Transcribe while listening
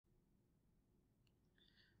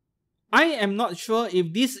I am not sure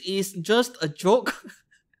if this is just a joke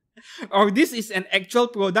or this is an actual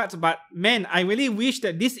product, but man, I really wish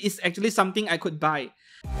that this is actually something I could buy.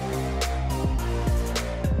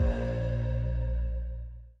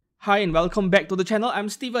 Hi and welcome back to the channel. I'm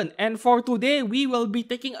Steven, and for today we will be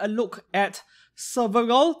taking a look at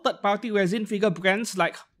several third-party resin figure brands,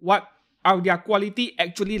 like what are their quality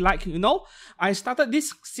actually like, you know. I started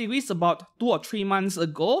this series about 2 or 3 months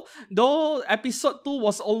ago, though episode 2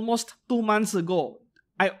 was almost 2 months ago.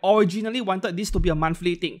 I originally wanted this to be a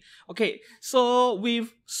monthly thing. Okay, so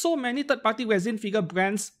with so many third-party resin figure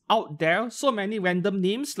brands out there, so many random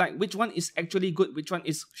names, like which one is actually good, which one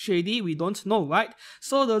is shady, we don't know, right?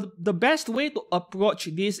 So the best way to approach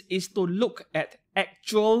this is to look at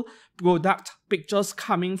actual product pictures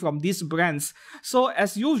coming from these brands. So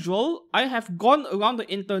as usual, I have gone around the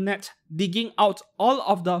internet digging out all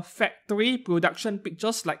of the factory production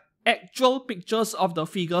pictures, like actual pictures of the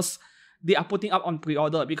figures they are putting up on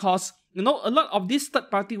pre-order, because you know, a lot of these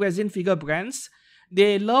third-party resin figure brands,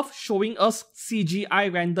 they love showing us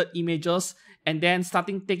CGI rendered images and then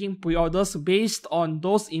starting taking pre-orders based on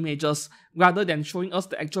those images rather than showing us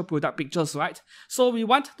the actual product pictures, right? So we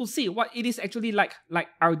want to see what it is actually like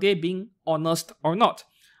are they being honest or not?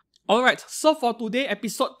 Alright, so for today,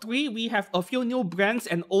 episode 3, we have a few new brands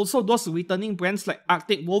and also those returning brands like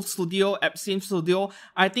Arctic Wolf Studio, Epsim Studio.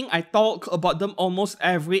 I think I talk about them almost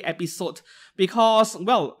every episode because,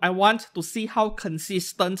 well, I want to see how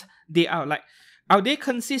consistent they are. Like, are they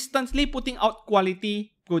consistently putting out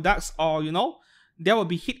quality products, or, you know, there will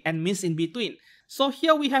be hit and miss in between. So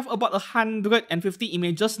here we have about 150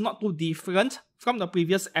 images, not too different from the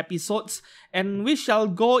previous episodes, and we shall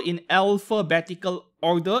go in alphabetical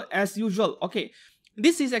order as usual. Okay,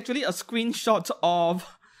 this is actually a screenshot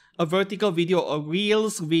of a vertical video, a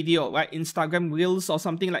Reels video, right? Instagram Reels or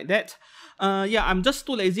something like that. Yeah, I'm just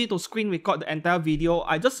too lazy to screen record the entire video.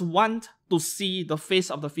 I just want to see the face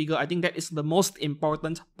of the figure. I think that is the most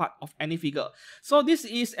important part of any figure. So this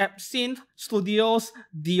is Epsim Studios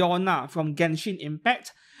Diona from Genshin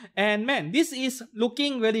Impact. And man, this is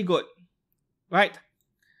looking really good, right?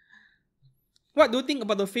 What do you think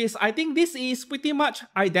about the face? I think this is pretty much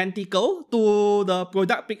identical to the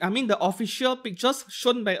the official pictures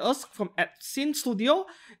shown by us from Epsim Studio.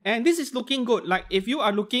 And this is looking good. Like, if you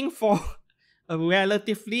are looking for a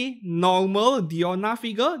relatively normal Diona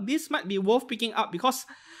figure, this might be worth picking up, because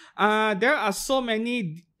there are so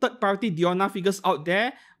many third-party Diona figures out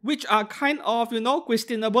there which are kind of, you know,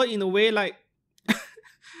 questionable in a way, like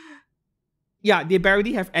yeah, they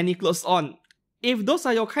barely have any clothes on. If those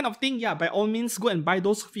are your kind of thing, yeah, by all means go and buy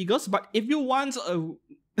those figures. But if you want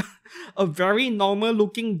a very normal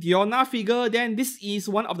looking Diona figure, then this is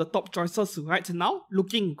one of the top choices right now.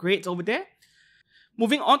 Looking great over there.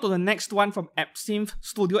 Moving on to the next one from Epsim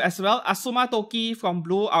Studio as well, Asuma Toki from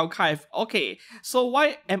Blue Archive. Okay, so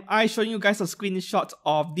why am I showing you guys a screenshot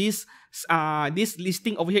of this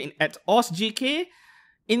listing over here at OSGK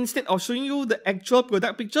instead of showing you the actual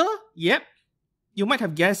product picture? Yep, you might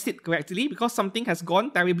have guessed it correctly, because something has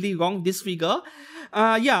gone terribly wrong this figure.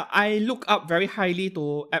 Yeah, I look up very highly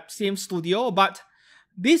to Epsim Studio, but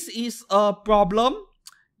this is a problem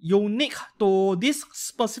unique to this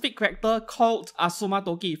specific character called Asuma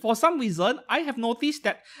Toki. For some reason, I have noticed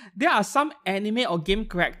that there are some anime or game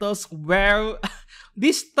characters where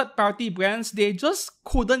these third-party brands, they just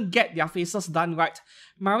couldn't get their faces done right.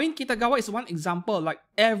 Marine Kitagawa is one example. Like,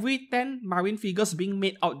 every 10 Marine figures being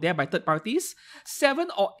made out there by third parties, 7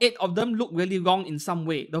 or 8 of them look really wrong in some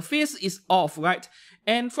way. The face is off, right?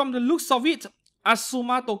 And from the looks of it,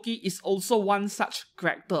 Asuma Toki is also one such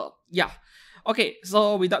character. Yeah. Okay,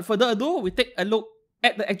 so without further ado, we take a look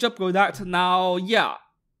at the actual product now. Yeah.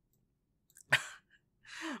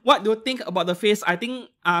 What do you think about the face? I think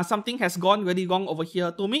something has gone really wrong over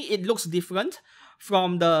here. To me, it looks different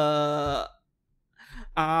from the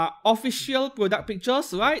official product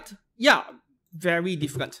pictures, right? Yeah, very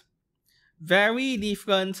different. Very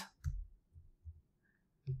different.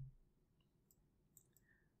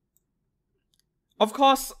 Of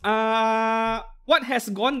course, what has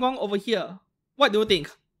gone wrong over here? What do you think?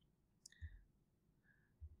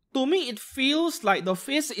 To me, it feels like the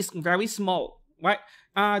face is very small, right?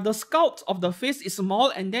 The sculpt of the face is small,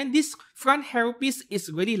 and then this front hairpiece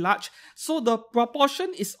is really large. So the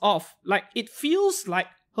proportion is off. Like, it feels like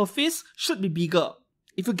her face should be bigger,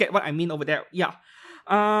 if you get what I mean over there. Yeah.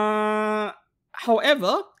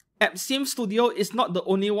 However, Epsim Studio is not the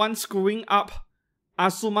only one screwing up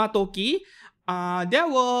Asuma Toki. There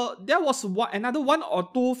was another 1 or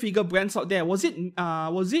 2 figure brands out there. Was it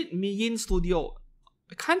Miyin Studio?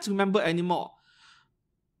 I can't remember anymore.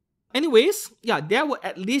 Anyways, yeah, there were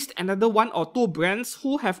at least another 1 or 2 brands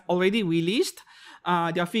who have already released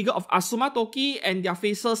their figure of Asuma Toki, and their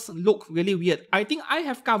faces look really weird. I think I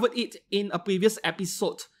have covered it in a previous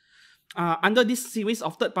episode under this series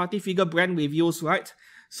of third-party figure brand reviews, right?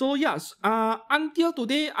 So yes, until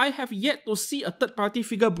today, I have yet to see a third-party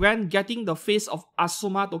figure brand getting the face of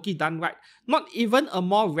Asuma Toki done right. Not even a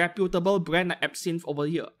more reputable brand like Absinthe over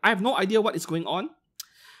here. I have no idea what is going on.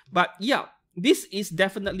 But yeah, this is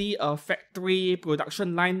definitely a factory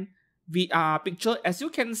production line picture, as you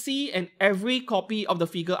can see, and every copy of the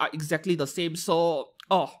figure are exactly the same. So,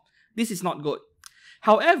 this is not good.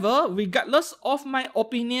 However, regardless of my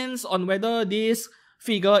opinions on whether this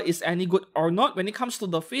figure is any good or not, when it comes to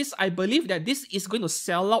the face, I believe that this is going to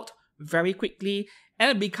sell out very quickly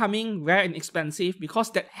and becoming rare and expensive,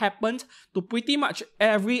 because that happened to pretty much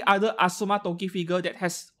every other Asuma Toki figure that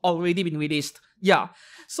has already been released. Yeah,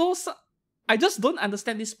 so I just don't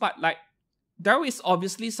understand this part. Like, there is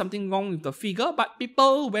obviously something wrong with the figure, but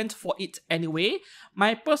people went for it anyway.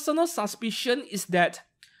 My personal suspicion is that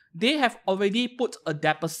they have already put a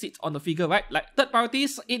deposit on the figure, right? Like third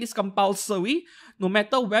parties, it is compulsory. No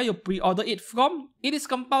matter where you pre-order it from, it is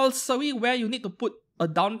compulsory where you need to put a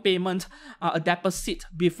down payment, a deposit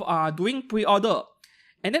before doing pre-order.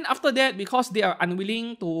 And then after that, because they are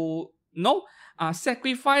unwilling to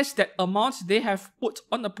sacrifice that amount they have put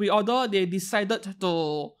on the pre-order, they decided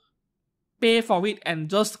to pay for it and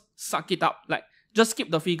just suck it up. Like, just keep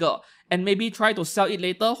the figure and maybe try to sell it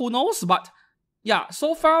later, who knows? But yeah,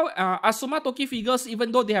 so far, Asuma Toki figures,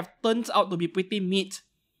 even though they have turned out to be pretty mid,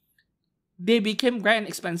 they became rare and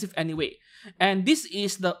expensive anyway. And this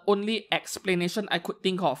is the only explanation I could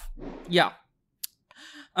think of. Yeah.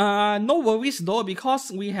 No worries though,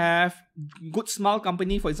 because we have Good Smile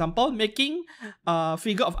Company, for example, making a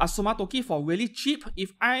figure of Asuma Toki for really cheap.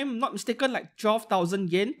 If I'm not mistaken, like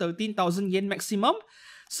 12,000 yen, 13,000 yen maximum.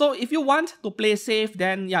 So if you want to play safe,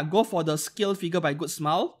 then yeah, go for the scale figure by Good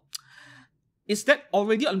Smile. Is that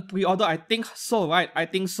already on pre-order? I think so, right? I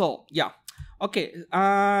think so. Yeah. Okay.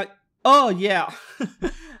 Oh yeah.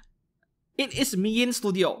 It is Miin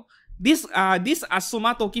Studio. This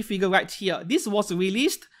Asuma Toki figure right here, this was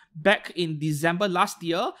released back in December last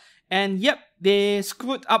year, and yep, they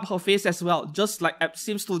screwed up her face as well, just like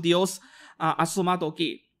Absinthe Studios' Asuma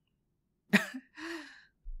Toki.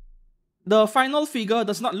 The final figure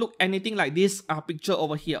does not look anything like this picture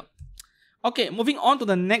over here. Okay, moving on to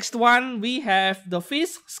the next one, we have the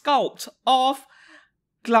face sculpt of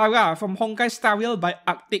Clara from Honkai Star Rail by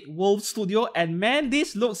Arctic Wolf Studio, and man,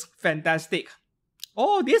 this looks fantastic.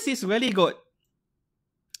 Oh, this is really good.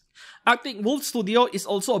 Arctic Wolf Studio is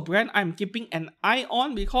also a brand I'm keeping an eye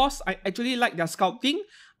on because I actually like their sculpting.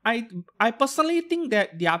 I personally think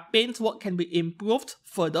that their paint work can be improved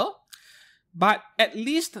further, but at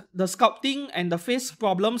least the sculpting and the face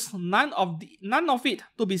problems, none of it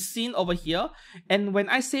to be seen over here. And when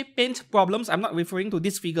I say paint problems, I'm not referring to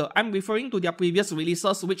this figure. I'm referring to their previous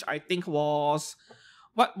releases, which I think was,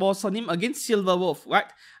 what was her name again? Silver Wolf,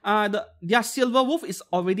 right? Their Silver Wolf is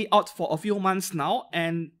already out for a few months now,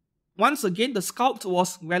 and once again, the sculpt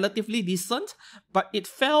was relatively decent, but it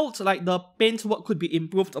felt like the paint work could be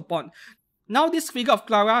improved upon. Now this figure of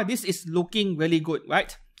Clara, this is looking really good,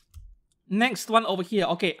 right? Next one over here,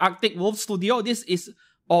 okay, Arctic Wolf Studio. This is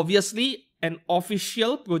obviously an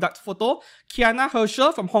official product photo. Kiana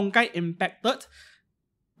Herschel from Honkai Impacted.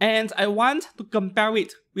 And I want to compare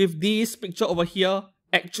it with this picture over here,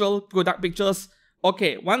 actual product pictures.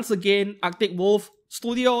 Okay, once again, Arctic Wolf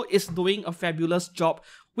Studio is doing a fabulous job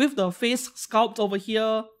with the face sculpt over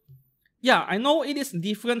here. Yeah, I know it is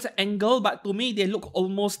different angle, but to me, they look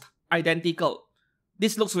almost identical.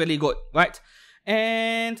 This looks really good, right?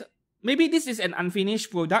 And maybe this is an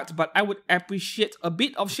unfinished product, but I would appreciate a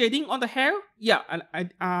bit of shading on the hair. Yeah,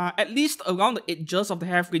 at least around the edges of the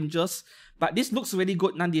hair fringes. But this looks really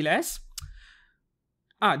good nonetheless.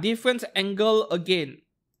 Different angle again.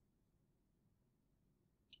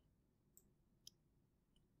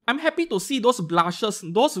 I'm happy to see those blushes,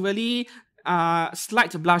 those really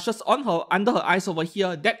slight blushes on her, under her eyes over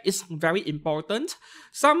here. That is very important.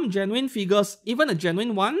 Some genuine figures, even the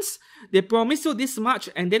genuine ones, they promise you this much,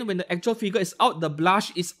 and then when the actual figure is out, the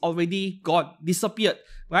blush is already gone, disappeared,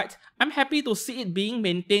 right? I'm happy to see it being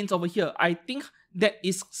maintained over here. I think that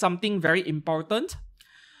is something very important.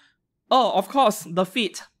 Oh, of course, the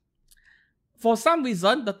feet. For some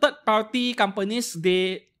reason, the third-party companies,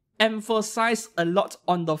 they emphasize a lot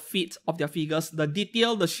on the feet of their figures, the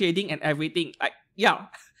detail, the shading, and everything. Like, yeah,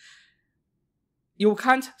 you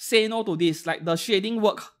can't say no to this. Like, the shading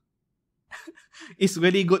work is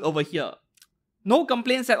really good over here. No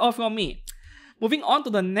complaints at all from me. Moving on to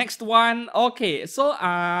the next one. Okay, so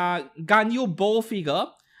Ganyu Bow figure.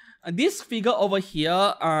 This figure over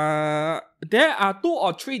here, there are 2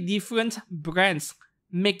 or 3 different brands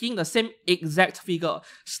making the same exact figure.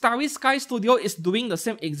 Starry Sky Studio is doing the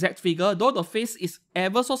same exact figure, though the face is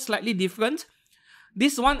ever so slightly different.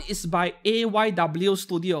 This one is by AYW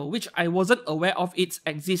Studio, which I wasn't aware of its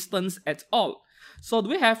existence at all. So do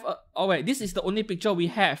we have... alright, this is the only picture we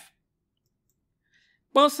have.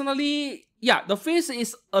 Personally, yeah, the face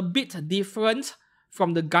is a bit different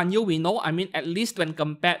from the Ganyu we know. I mean, at least when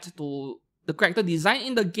compared to the character design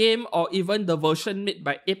in the game or even the version made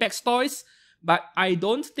by Apex Toys. But I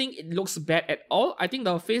don't think it looks bad at all. I think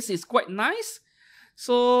the face is quite nice.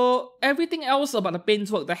 So everything else about the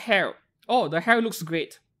paintwork, the hair. Oh, the hair looks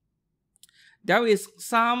great. There is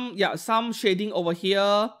some shading over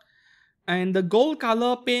here. And the gold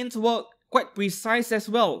color paintwork, quite precise as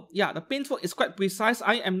well. Yeah, the paintwork is quite precise.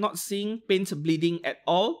 I am not seeing paint bleeding at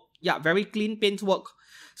all. Yeah, very clean paintwork.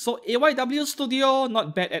 So AYW Studio,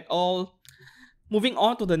 not bad at all. Moving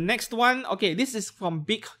on to the next one. Okay, this is from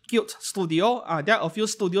Big Cute Studio. There are a few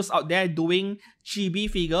studios out there doing chibi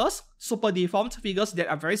figures, super deformed figures that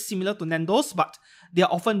are very similar to Nando's, but they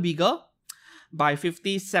are often bigger by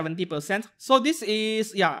 50-70%. So this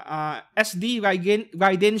is SD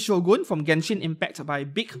Raiden Shogun from Genshin Impact by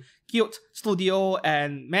Big Cute Studio,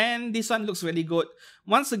 and man, this one looks really good.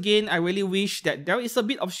 Once again, I really wish that there is a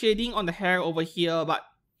bit of shading on the hair over here, but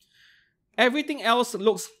everything else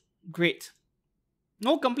looks great.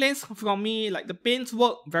 No complaints from me, like the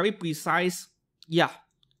paintwork, very precise. Yeah.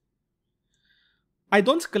 I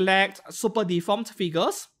don't collect super deformed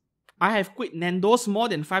figures. I have quit Nando's more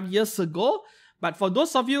than 5 years ago. But for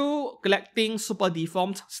those of you collecting super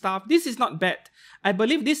deformed stuff, this is not bad. I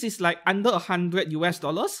believe this is like under $100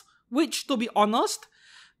 US, which to be honest,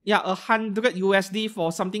 yeah, $100 USD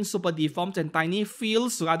for something super deformed and tiny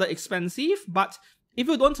feels rather expensive. But if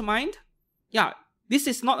you don't mind, yeah, this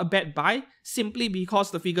is not a bad buy, simply because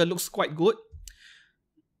the figure looks quite good.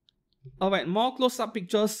 Alright, more close-up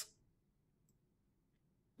pictures.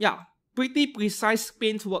 Yeah, pretty precise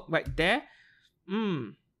paintwork right there.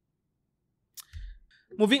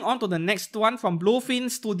 Moving on to the next one, from Bluefin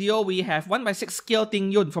Studio, we have 1/6 scale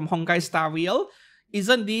Ting Yun from Honkai Star Rail.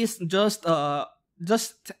 Isn't this just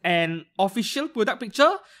an official product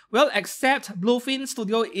picture? Well, except Bluefin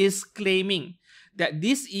Studio is claiming that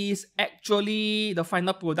this is actually the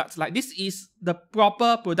final product. Like, this is the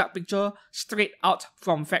proper product picture straight out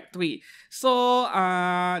from factory. So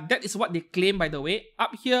that is what they claim, by the way.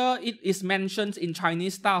 Up here, it is mentioned in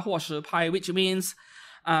Chinese 大货实拍, which means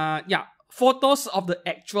photos of the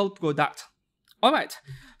actual product. Alright,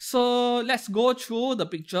 so let's go through the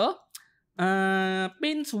picture.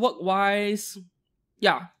 Paintwork wise,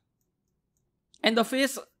 yeah. And the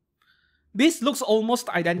face, this looks almost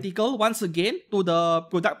identical once again to the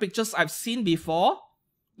product pictures I've seen before.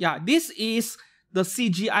 Yeah, this is the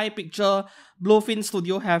CGI picture Bluefin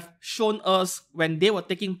Studio have shown us when they were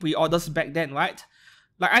taking pre-orders back then, right?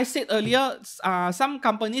 Like I said earlier, some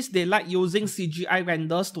companies, they like using CGI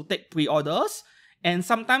renders to take pre-orders. And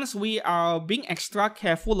sometimes we are being extra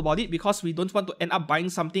careful about it because we don't want to end up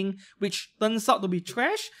buying something which turns out to be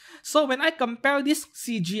trash. So when I compare this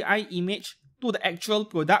CGI image to the actual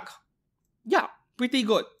product, yeah, pretty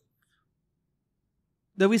good.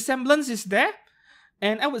 The resemblance is there.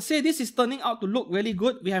 And I would say this is turning out to look really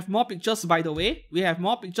good. We have more pictures, by the way. We have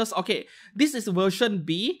more pictures. Okay, this is version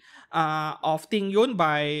B of Ting Yun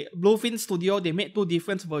by Bluefin Studio. They made 2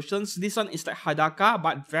 different versions. This one is like Hadaka,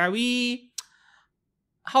 but very...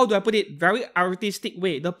 how do I put it? Very artistic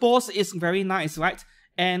way. The pose is very nice, right?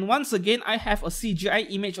 And once again, I have a CGI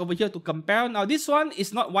image over here to compare. Now, this one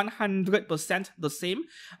is not 100% the same.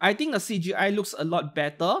 I think the CGI looks a lot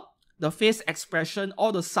better. The face expression,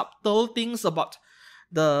 all the subtle things about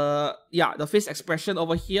the face expression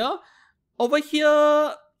over here. Over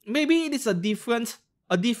here, maybe it is a difference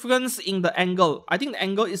in the angle. I think the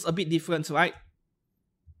angle is a bit different, right?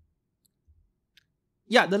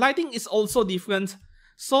 Yeah, the lighting is also different.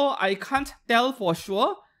 So I can't tell for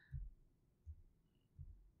sure.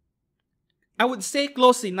 I would say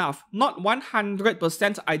close enough. Not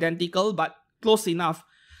 100% identical, but close enough.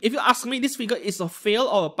 If you ask me, this figure is a fail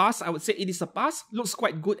or a pass, I would say it is a pass. Looks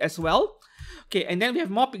quite good as well. Okay, and then we have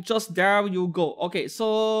more pictures. There you go. Okay,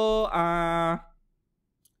 so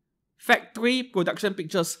factory production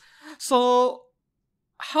pictures. So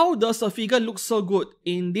how does a figure look so good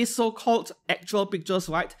in these so-called actual pictures,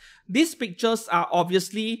 right? These pictures are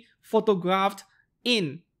obviously photographed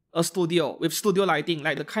in a studio with studio lighting,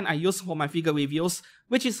 like the kind I use for my figure reviews,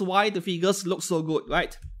 which is why the figures look so good,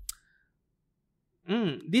 right?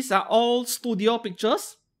 These are all studio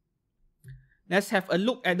pictures. Let's have a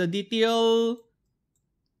look at the detail.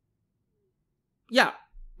 Yeah,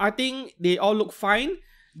 I think they all look fine.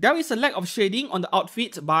 There is a lack of shading on the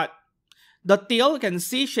outfit, but the tail, you can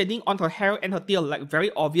see shading on her hair and her tail, like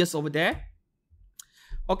very obvious over there.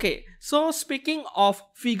 Okay, so speaking of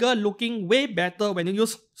figure looking way better when you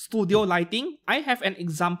use studio lighting, I have an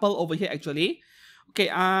example over here actually. Okay,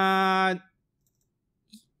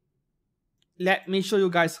 let me show you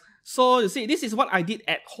guys. So you see, this is what I did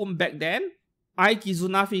at home back then.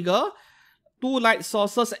 Kizuna figure, 2 light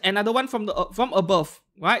sources, another one from above,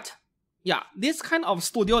 right? Yeah, this kind of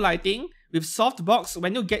studio lighting with softbox,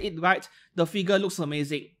 when you get it right, the figure looks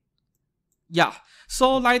amazing. Yeah,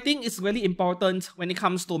 so lighting is really important when it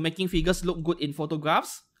comes to making figures look good in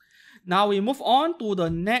photographs. Now we move on to the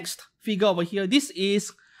next figure over here. This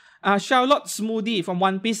is Charlotte Smoothie from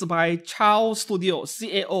One Piece by Chow Studio,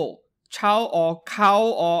 CAO. Chow or Cow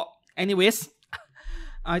or anyways.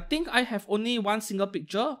 I think I have only one single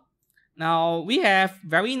picture. Now we have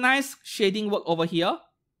very nice shading work over here.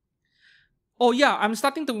 Oh yeah, I'm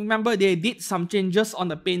starting to remember they did some changes on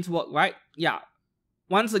the paint work, right? Yeah.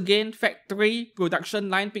 Once again, factory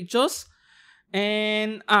production line pictures.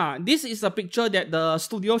 And this is a picture that the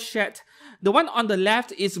studio shared. The one on the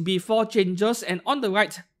left is before changes, and on the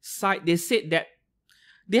right side they said that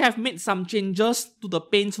they have made some changes to the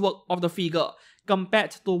paint work of the figure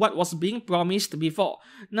compared to what was being promised before.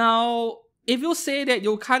 Now, if you say that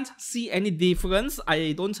you can't see any difference,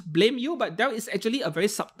 I don't blame you, but there is actually a very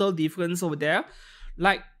subtle difference over there.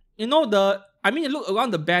 Like, you know, you look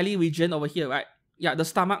around the belly region over here, right? Yeah, the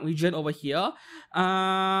stomach region over here.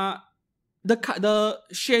 The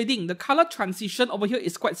shading, the color transition over here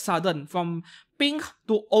is quite sudden, from pink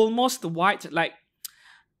to almost white. Like,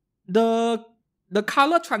 the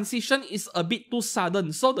color transition is a bit too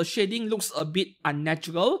sudden, so the shading looks a bit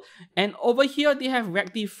unnatural. And over here, they have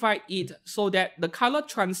rectified it so that the color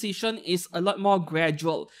transition is a lot more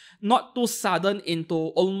gradual, not too sudden into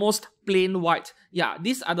almost plain white. Yeah,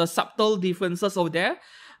 these are the subtle differences over there.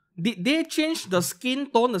 Did they change the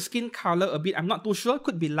skin tone, the skin color a bit? I'm not too sure.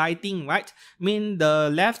 Could be lighting, right? I mean, the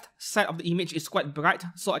left side of the image is quite bright,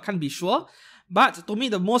 so I can't be sure. But to me,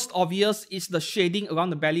 the most obvious is the shading around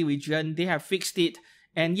the belly region. They have fixed it.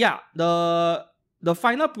 And yeah, the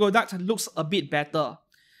final product looks a bit better.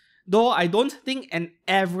 Though I don't think an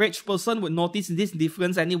average person would notice this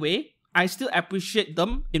difference anyway. I still appreciate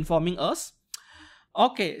them informing us.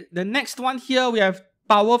 Okay, the next one here, we have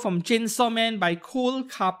Power from Chainsaw Man by Cool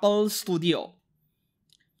Couple Studio.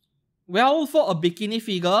 Well, for a bikini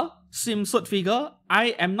figure, swimsuit figure,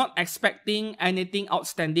 I am not expecting anything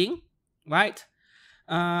outstanding. Right?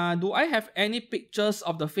 Do I have any pictures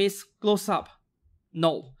of the face close up?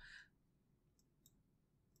 No.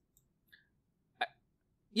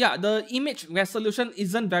 Yeah, the image resolution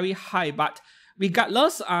isn't very high, but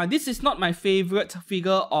regardless, this is not my favorite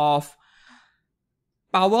figure of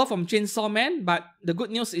Power from Chainsaw Man, but the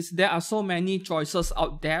good news is there are so many choices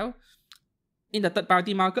out there in the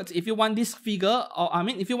third-party market. If you want this figure,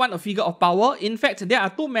 if you want a figure of Power, in fact, there are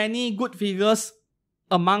too many good figures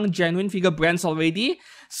among genuine figure brands already.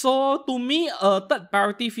 So to me, a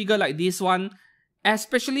third-party figure like this one,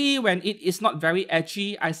 especially when it is not very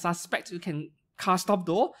edgy, I suspect you can cast off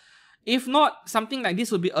though. If not, something like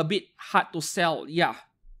this would be a bit hard to sell, yeah.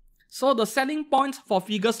 So the selling point for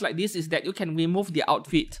figures like this is that you can remove the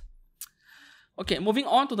outfit. Okay, moving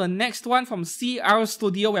on to the next one from CR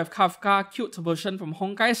Studio. We have Kafka, cute version from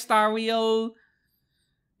Honkai Star Rail.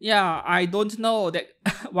 Yeah, I don't know that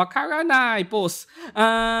Wakaranai pose.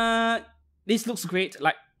 This looks great.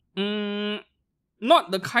 Like, not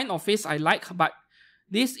the kind of face I like, but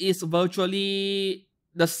this is virtually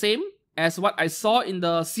the same as what I saw in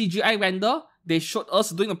the CGI render they showed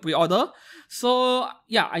us doing a pre-order. So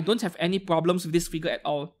yeah, I don't have any problems with this figure at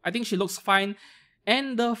all. I think she looks fine.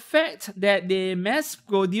 And the fact that they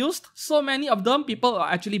mass-produced so many of them, people are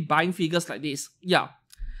actually buying figures like this. Yeah.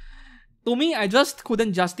 To me, I just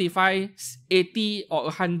couldn't justify $80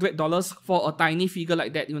 or $100 for a tiny figure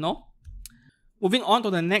like that, you know. Moving on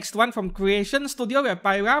to the next one from Creation Studio, we have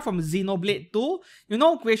Pyra from Xenoblade 2. You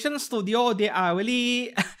know, Creation Studio, they are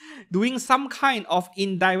really doing some kind of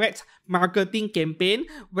indirect marketing campaign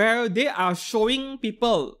where they are showing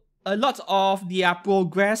people a lot of their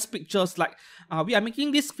progress pictures, like we are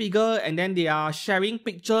making this figure, and then they are sharing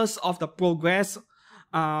pictures of the progress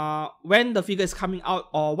when the figure is coming out,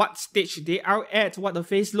 or what stage they are at, what the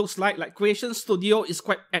face looks like. Like Creation Studio is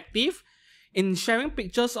quite active in sharing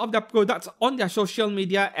pictures of their products on their social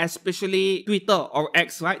media, especially Twitter or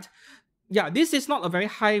X, right? yeah, this is not a very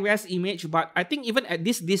high-res image, but I think even at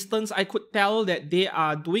this distance, I could tell that they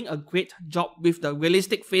are doing a great job with the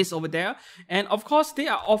realistic face over there. And of course, they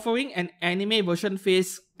are offering an anime version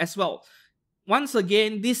face as well. Once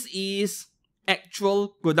again, this is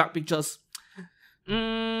actual product pictures.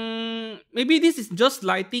 Maybe this is just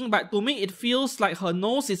lighting, but to me, it feels like her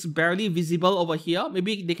nose is barely visible over here.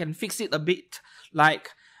 Maybe they can fix it a bit, like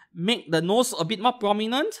make the nose a bit more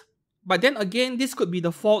prominent. But then again, this could be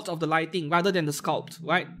the fault of the lighting rather than the sculpt,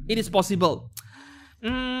 right? It is possible.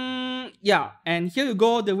 Yeah, and here you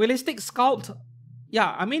go, the realistic sculpt.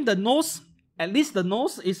 Yeah, I mean the nose, at least the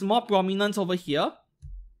nose is more prominent over here.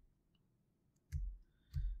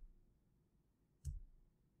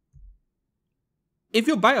 If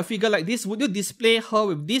you buy a figure like this, would you display her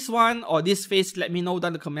with this one or this face? Let me know down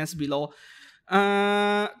in the comments below.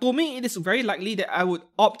 To me, it is very likely that I would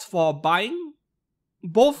opt for buying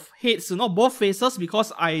both heads, both faces,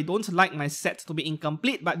 because I don't like my set to be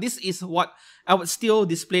incomplete, but this is what I would still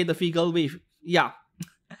display the figure with. Yeah.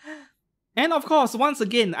 And of course, once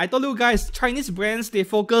again, I told you guys, Chinese brands, they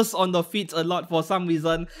focus on the feet a lot for some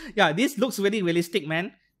reason. Yeah, this looks really realistic,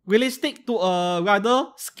 man. Realistic to a rather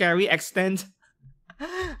scary extent.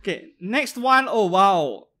 Okay, next one. Oh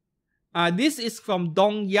wow. This is from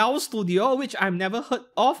Dong Yao Studio, which I've never heard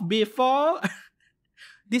of before.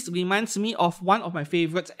 This reminds me of one of my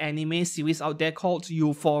favorite anime series out there called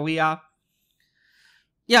Euphoria.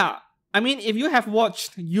 Yeah, I mean, if you have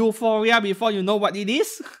watched Euphoria before, you know what it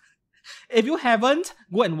is. If you haven't,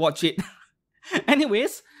 go and watch it.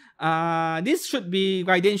 Anyways, this should be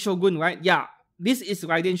Raiden Shogun, right? Yeah, this is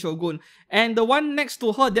Raiden Shogun. And the one next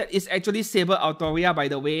to her, that is actually Saber Autoria, by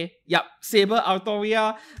the way. Yep, Saber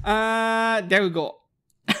Autoria. There we go.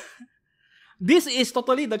 This is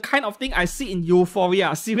totally the kind of thing I see in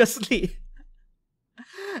Euphoria, seriously.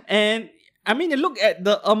 And I mean, look at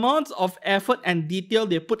the amount of effort and detail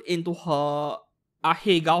they put into her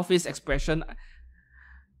Ahegao face expression.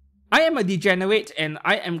 I am a degenerate and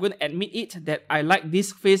I am going to admit it that I like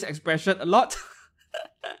this face expression a lot.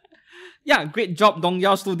 Yeah, great job Dong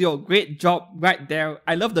Yao Studio, great job right there.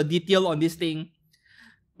 I love the detail on this thing.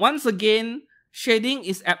 Once again, shading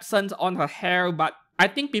is absent on her hair, but I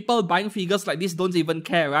think people buying figures like this don't even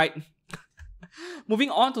care, right? Moving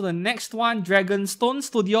on to the next one, Dragonstone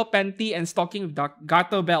Studio Panty and Stocking with the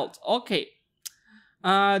Garter Belt. Okay.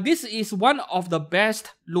 This is one of the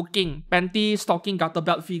best looking panty, stocking, garter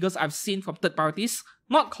belt figures I've seen from third parties.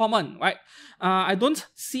 Not common, right? I don't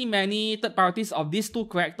see many third parties of these two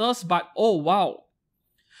characters, but oh wow.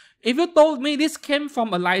 If you told me this came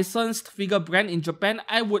from a licensed figure brand in Japan,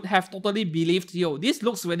 I would have totally believed you. This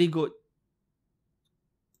looks really good.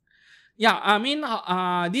 Yeah, I mean,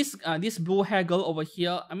 this blue hair girl over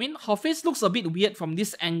here, I mean, her face looks a bit weird from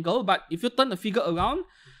this angle, but if you turn the figure around,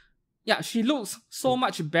 yeah, she looks so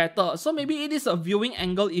much better. So maybe it is a viewing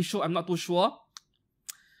angle issue, I'm not too sure.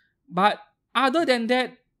 But other than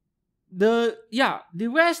that, the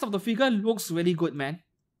rest of the figure looks really good, man.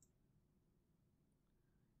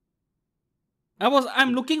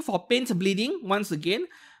 I'm looking for paint bleeding once again.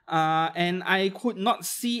 And I could not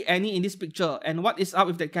see any in this picture. And what is up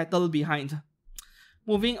with the kettle behind?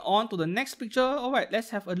 Moving on to the next picture. Alright, let's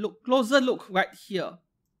have a closer look right here.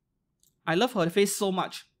 I love her face so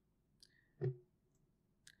much.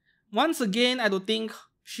 Once again, I do think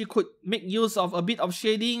she could make use of a bit of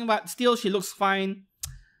shading, but still she looks fine.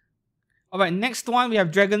 Alright, next one we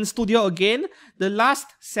have Dragon Studio again. The last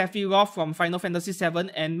Sephiroth from Final Fantasy VII.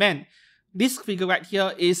 And man, this figure right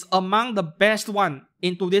here is among the best one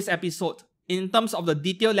in today's episode in terms of the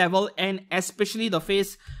detail level and especially the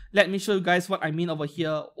face. Let me show you guys what I mean over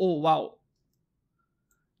here. Oh wow.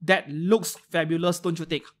 That looks fabulous, don't you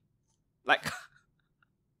think? Like,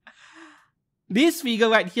 this figure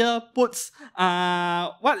right here puts,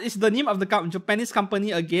 what is the name of the Japanese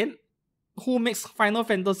company again? Who makes Final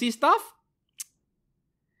Fantasy stuff?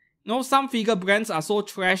 You know, some figure brands are so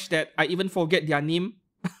trash that I even forget their name.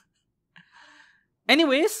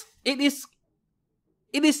 Anyways, it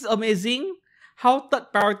is amazing how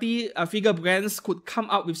third-party figure brands could come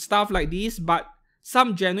up with stuff like this, but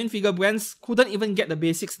some genuine figure brands couldn't even get the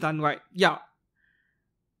basics done right. Yeah.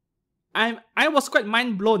 I was quite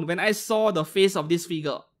mind-blown when I saw the face of this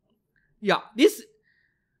figure. Yeah,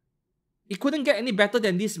 it couldn't get any better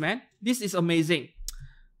than this, man. This is amazing.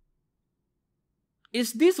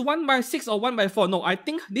 Is this 1x6 or 1x4? No, I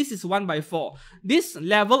think this is 1x4. This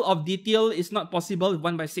level of detail is not possible with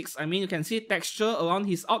 1x6. I mean, you can see texture around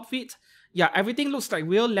his outfit. Yeah, everything looks like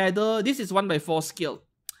real leather. This is 1x4 scale.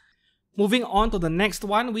 Moving on to the next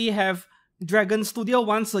one, we have Dragon Studio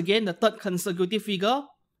once again, the third consecutive figure.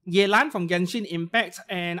 Yelan from Genshin Impact,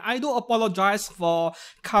 and I do apologize for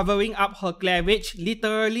covering up her cleavage,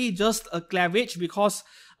 literally just a cleavage, because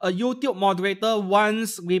a YouTube moderator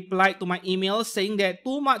once replied to my email saying that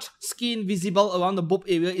too much skin visible around the boob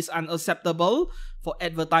area is unacceptable for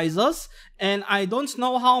advertisers, and I don't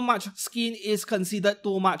know how much skin is considered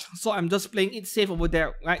too much, so I'm just playing it safe over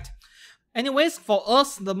there, right? Anyways, for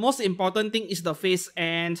us, the most important thing is the face,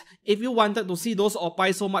 and if you wanted to see those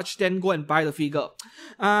oppai so much, then go and buy the figure.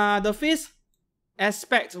 The face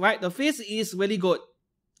aspect, right? The face is really good.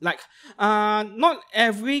 Like, not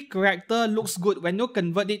every character looks good when you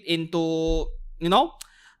convert it into, you know,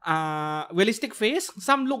 realistic face.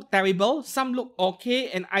 Some look terrible, some look okay,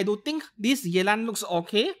 and I do think this Yelan looks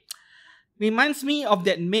okay. Reminds me of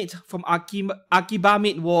that maid from Akiba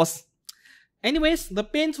Maid Wars. Anyways, the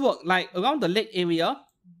paintwork, like around the leg area,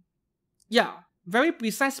 yeah, very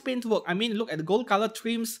precise paintwork. I mean, look at the gold color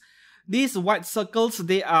trims. These white circles,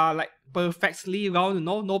 they are like perfectly round, you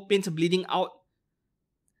know, no paint bleeding out.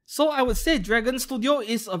 So I would say Dragon Studio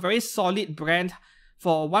is a very solid brand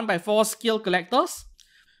for 1x4 skill collectors.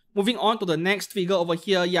 Moving on to the next figure over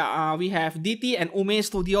here, yeah, we have DT and Ume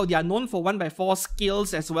Studio. They are known for 1x4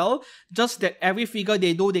 skills as well. Just that every figure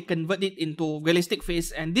they do, they convert it into realistic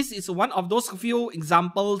face. And this is one of those few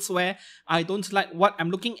examples where I don't like what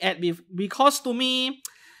I'm looking at, because to me,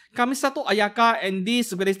 Kamisato Ayaka and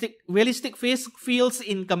this realistic face feels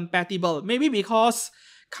incompatible. Maybe because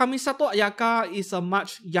Kamisato Ayaka is a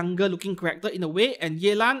much younger looking character in a way, and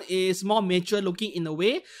Yelan is more mature looking in a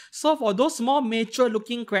way. So for those more mature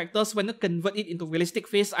looking characters, when you convert it into realistic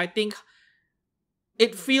face, I think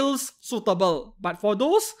it feels suitable. But for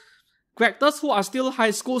those characters who are still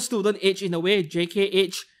high school student age in a way, JK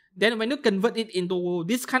age, then when you convert it into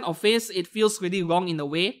this kind of face, it feels really wrong in a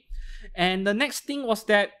way. And the next thing was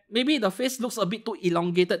that maybe the face looks a bit too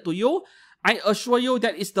elongated to you. I assure you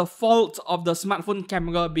that is the fault of the smartphone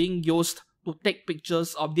camera being used to take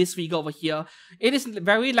pictures of this figure over here. It is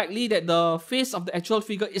very likely that the face of the actual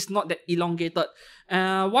figure is not that elongated.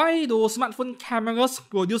 Why do smartphone cameras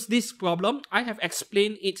produce this problem? I have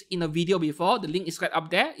explained it in a video before. The link is right up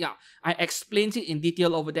there. Yeah, I explained it in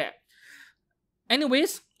detail over there.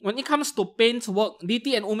 Anyways, when it comes to paint work,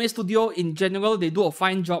 DT and Ume Studio in general, they do a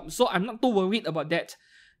fine job. So I'm not too worried about that.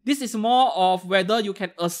 This is more of whether you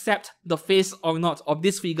can accept the face or not of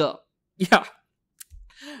this figure. Yeah.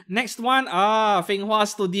 Next one, Fenghua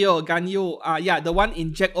Studio, Ganyu. Yeah, the one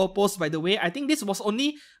in Jack O Post, by the way. I think this was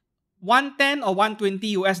only $110 or $120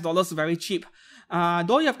 US, very cheap.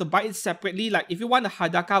 Though you have to buy it separately. Like if you want the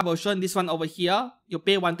Hadaka version, this one over here, you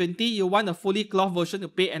pay $120. You want the fully cloth version, you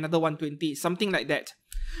pay another $120. Something like that.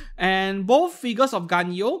 And both figures of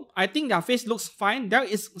Ganyu, I think their face looks fine. There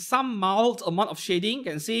is some mild amount of shading. You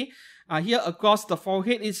can see here across the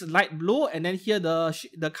forehead is light blue, and then here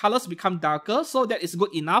the colors become darker. So that is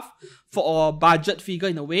good enough for a budget figure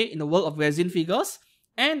in a way, in the world of resin figures.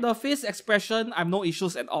 And the face expression, I have no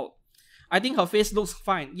issues at all. I think her face looks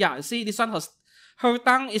fine. Yeah, see this one, her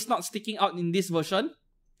tongue is not sticking out in this version.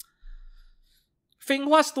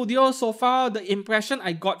 Fenghua Studio, so far, the impression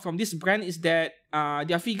I got from this brand is that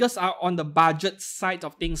their figures are on the budget side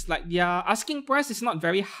of things. Like their asking price is not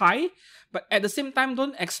very high, but at the same time,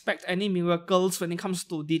 don't expect any miracles when it comes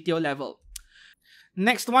to detail level.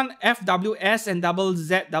 Next one, FWS and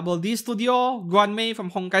ZZD Studio, Guanmei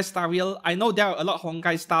from Honkai Star Rail. I know there are a lot of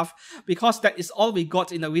Honkai stuff because that is all we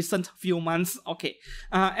got in the recent few months. Okay,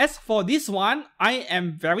 as for this one, I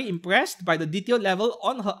am very impressed by the detail level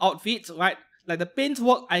on her outfit, right? Like the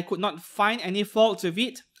paintwork, I could not find any faults with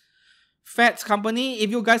it. Fats Company,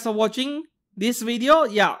 if you guys are watching this video,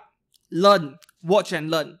 yeah, learn, watch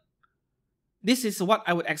and learn. This is what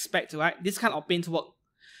I would expect, right? This kind of paintwork.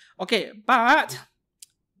 Okay, but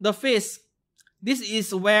the face, this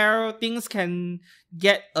is where things can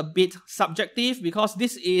get a bit subjective because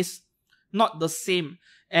this is not the same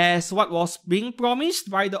as what was being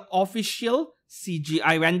promised by the official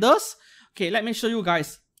CGI renders. Okay, let me show you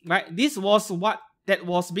guys. Right, this was what that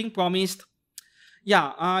was being promised.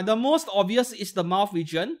 Yeah, the most obvious is the mouth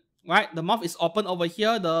region. Right, the mouth is open over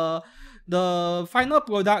here. The final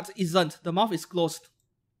product isn't. The mouth is closed.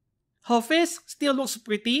 Her face still looks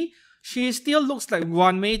pretty. She still looks like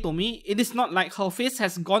Guanmei to me. It is not like her face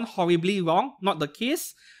has gone horribly wrong. Not the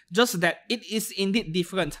case. Just that it is indeed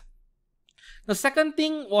different. The second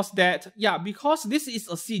thing was that, yeah, because this is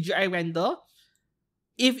a CGI render,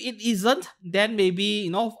 if it isn't, then maybe,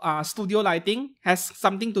 you know, studio lighting has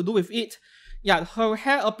something to do with it. Yeah, her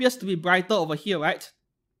hair appears to be brighter over here, right?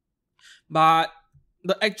 But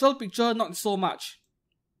the actual picture, not so much.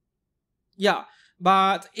 Yeah,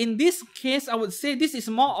 but in this case, I would say this is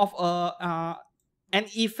more of a an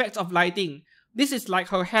effect of lighting. This is like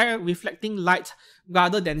her hair reflecting light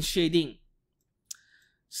rather than shading.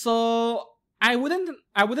 So I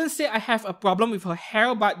wouldn't say I have a problem with her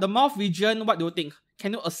hair, but the mouth region, what do you think?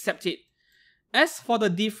 Can you accept it? As for the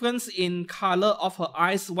difference in color of her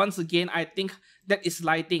eyes, once again, I think that is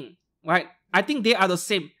lighting, right? I think they are the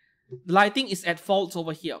same. The lighting is at fault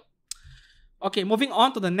over here. Okay, moving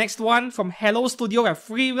on to the next one from Hello Studio at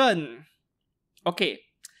Free Run. Okay.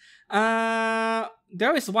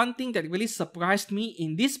 There is one thing that really surprised me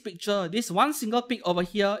in this picture. This one single pic over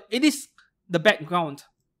here, it is the background.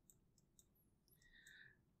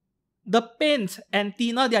 The paint and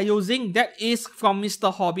thinner they are using, that is from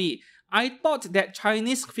Mr. Hobby. I thought that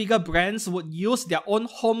Chinese figure brands would use their own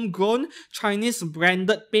homegrown Chinese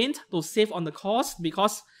branded paint to save on the cost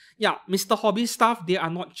because, yeah, Mr. Hobby stuff, they are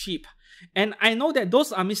not cheap. And I know that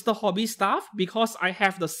those are Mr. Hobby stuff because I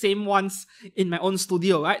have the same ones in my own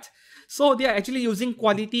studio, right? So they are actually using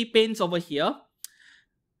quality paints over here.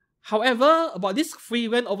 However, about this free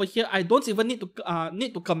run over here, I don't even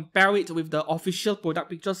need to compare it with the official product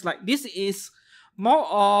pictures. Like, this is more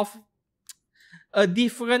of a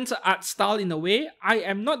different art style in a way. I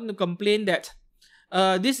am not going to complain that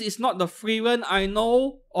this is not the free run I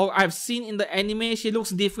know or I've seen in the anime. She looks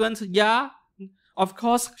different. Yeah, of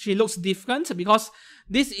course she looks different because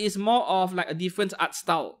this is more of like a different art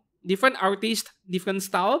style. Different artist, different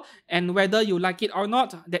style, and whether you like it or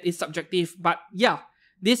not, that is subjective. But yeah,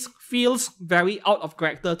 this feels very out of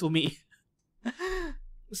character to me.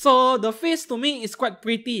 So the face to me is quite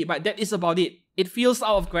pretty, but that is about it. It feels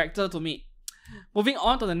out of character to me. Moving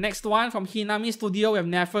on to the next one from Hinami Studio with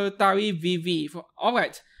Nefertari Vivi.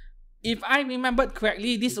 Alright, if I remembered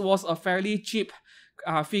correctly, this was a fairly cheap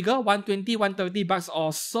figure, 120, 130 bucks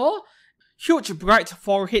or so. Huge bright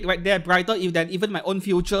forehead right there, brighter than even my own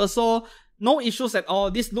future, so no issues at all.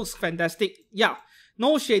 This looks fantastic. Yeah,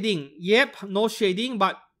 no shading. Yep, no shading,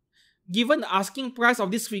 but given the asking price of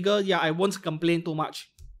this figure, yeah, I won't complain too much.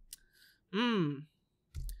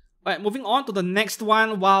 Alright, moving on to the next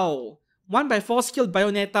one. Wow, 1x4 scaled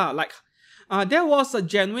Bayonetta. Like, there was a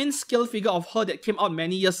genuine scale figure of her that came out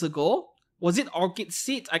many years ago. Was it Orchid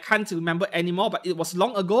Seed? I can't remember anymore, but it was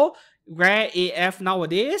long ago. Rare AF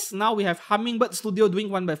nowadays. Now we have Hummingbird Studio doing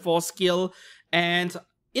 1x4 scale, and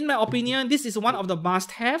in my opinion, this is one of the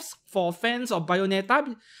must-haves for fans of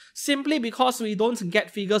Bayonetta, simply because we don't get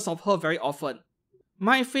figures of her very often.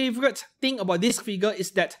 My favorite thing about this figure is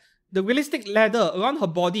that the realistic leather around her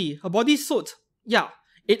body suit, yeah,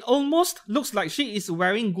 it almost looks like she is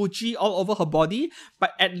wearing Gucci all over her body,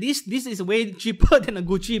 but at least this is way cheaper than a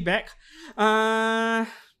Gucci bag.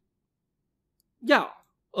 Yeah,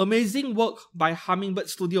 amazing work by Hummingbird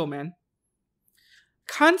Studio, man.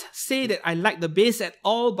 Can't say that I like the base at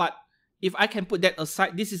all, but if I can put that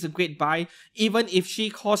aside, this is a great buy. Even if she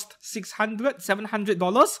cost $600,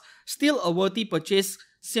 $700, still a worthy purchase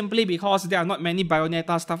simply because there are not many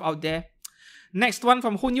Bayonetta stuff out there. Next one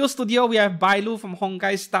from Hunyo Studio, we have Bailu from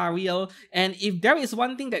Honkai Star Rail. And if there is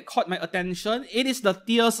one thing that caught my attention, it is the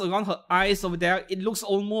tears around her eyes over there. It looks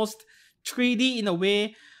almost 3D in a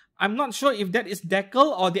way. I'm not sure if that is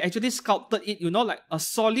decal or they actually sculpted it, you know, like a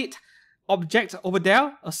solid object over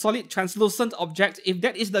there, a solid translucent object. If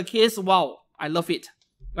that is the case, wow, I love it.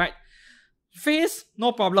 Right? Face,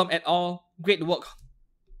 no problem at all. Great work.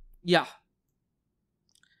 Yeah.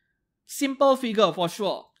 Simple figure for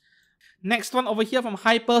sure. Next one over here from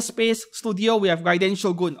Hyperspace Studio, we have Raiden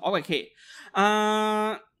Shogun. Okay.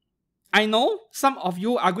 I know some of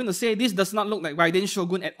you are going to say this does not look like Raiden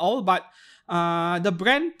Shogun at all, but the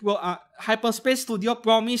brand, Hyperspace Studio,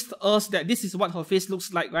 promised us that this is what her face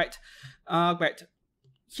looks like, right? Right.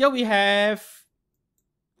 Here we have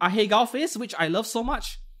a Heigao face, which I love so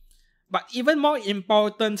much. But even more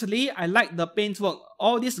importantly, I like the paintwork.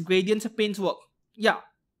 All this gradient paintwork. Yeah.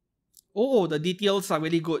 Oh, the details are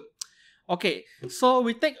really good. Okay, so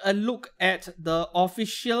we take a look at the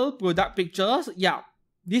official product pictures. Yeah,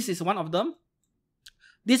 this is one of them.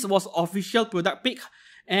 This was official product pic.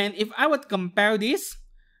 And if I would compare this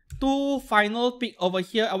to final pic over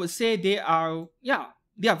here, I would say they are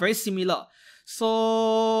very similar.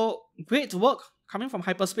 So, great work coming from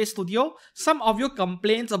Hyperspace Studio. Some of you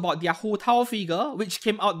complained about their Hu Tao figure, which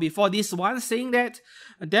came out before this one, saying that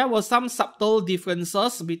there were some subtle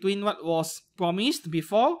differences between what was promised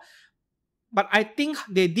before. But I think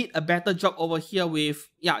they did a better job over here with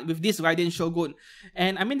this Raiden Shogun.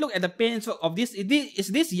 And I mean, look at the paintwork of this. Is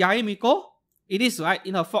this Yae Miko? It is, right?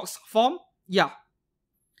 In her fox form? Yeah.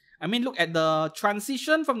 I mean, look at the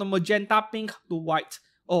transition from the magenta pink to white.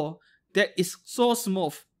 Oh, that is so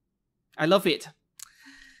smooth. I love it.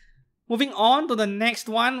 Moving on to the next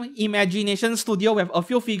one, Imagination Studio. We have a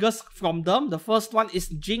few figures from them. The first one is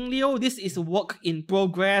Jingliu. This is work in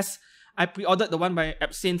progress. I pre-ordered the one by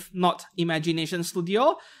Absinthe, not Imagination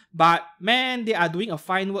Studio. But man, they are doing a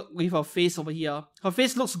fine work with her face over here. Her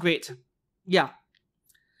face looks great. Yeah.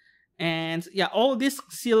 And yeah, all these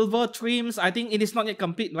silver trims, I think it is not yet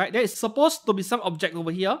complete, right? There is supposed to be some object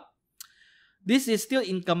over here. This is still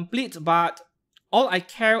incomplete, but all I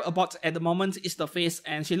care about at the moment is the face,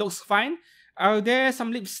 and she looks fine. Are there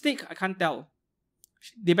some lipstick? I can't tell.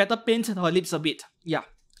 They better paint her lips a bit. Yeah.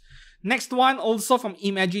 Next one, also from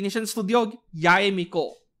Imagination Studio, Yae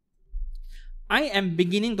Miko. I am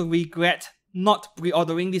beginning to regret not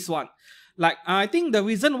pre-ordering this one. Like, I think the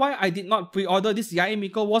reason why I did not pre-order this Yae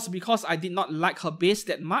Miko was because I did not like her base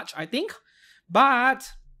that much, I think. But,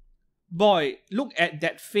 boy, look at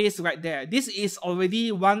that face right there. This is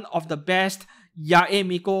already one of the best Yae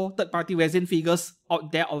Miko third-party resin figures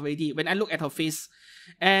out there already when I look at her face.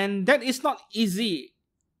 And that is not easy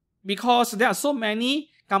because there are so many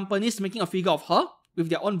companies making a figure of her with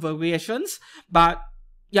their own variations. But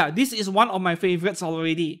yeah, this is one of my favorites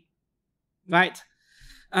already. Right?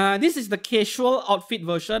 This is the casual outfit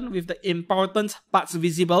version with the important parts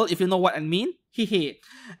visible, if you know what I mean. Hehe.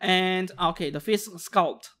 And okay, the face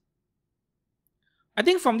sculpt. I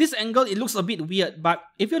think from this angle, it looks a bit weird, but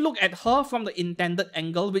if you look at her from the intended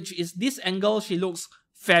angle, which is this angle, she looks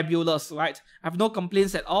fabulous, right? I have no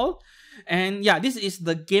complaints at all. And yeah, this is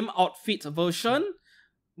the game outfit version,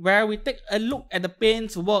 where we take a look at the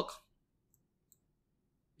paint work.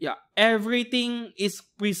 Yeah, everything is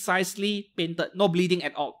precisely painted, no bleeding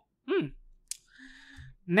at all.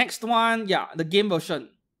 Next one, yeah, the game version.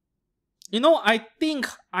 You know, I think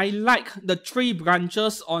I like the 3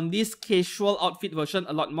 branches on this casual outfit version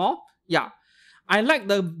a lot more. Yeah, I like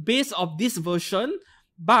the base of this version,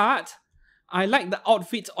 but I like the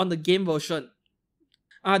outfit on the game version.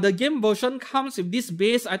 The game version comes with this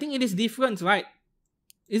base. I think it is different, right?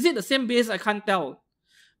 Is it the same base? I can't tell.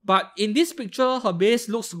 But in this picture, her base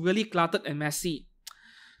looks really cluttered and messy.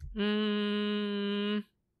 They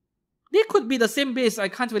could be the same base. I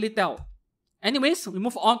can't really tell. Anyways, we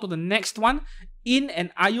move on to the next one, In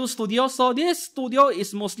and Ayu Studio. So this studio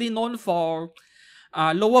is mostly known for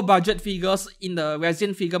lower budget figures in the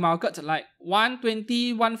resin figure market, like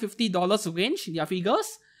 $120, $150 range, their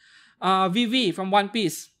figures. Vivi from One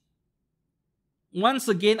Piece. Once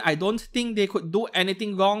again, I don't think they could do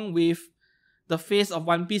anything wrong with the face of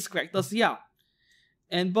One Piece characters here.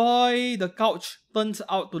 And boy, the couch turns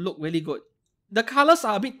out to look really good. The colors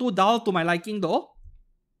are a bit too dull to my liking though.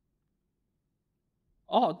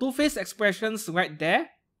 Oh, two-face expressions right there.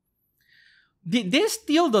 Did they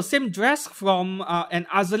steal the same dress from an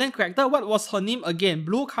Azalian character? What was her name again?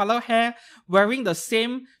 Blue color hair, wearing the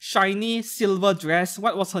same shiny silver dress.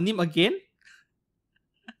 What was her name again?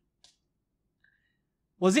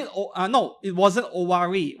 Was it... no, it wasn't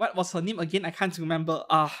Owari. What was her name again? I can't remember.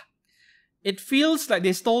 It feels like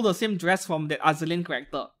they stole the same dress from that Azalian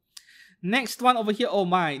character. Next one over here. Oh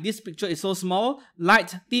my, this picture is so small.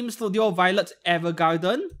 Light Team Studio Violet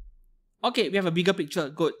Evergarden. Okay, we have a bigger picture.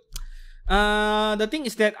 Good. The thing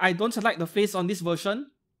is that I don't like the face on this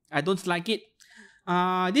version. I don't like it.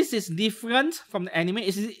 This is different from the anime.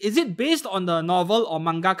 Is it based on the novel or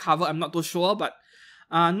manga cover? I'm not too sure, but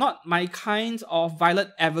not my kind of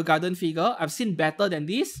Violet Evergarden figure. I've seen better than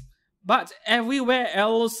this. But everywhere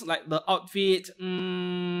else, like the outfit,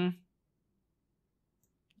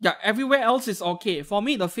 yeah, everywhere else is okay. For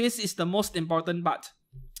me, the face is the most important part.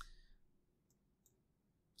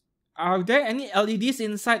 Are there any LEDs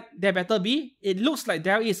inside? There better be. It looks like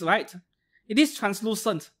there is, right? It is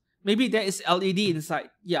translucent. Maybe there is LED inside.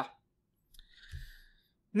 Yeah.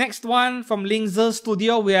 Next one from Linzer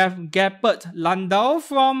Studio, we have Gepard Landau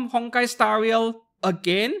from Honkai Star Rail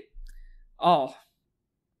again. Oh.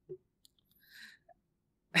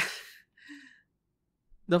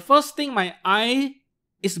 The first thing my eye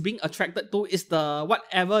is being attracted to is the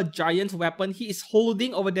whatever giant weapon he is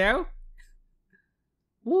holding over there.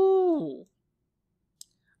 Woo!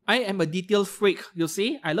 I am a detail freak, you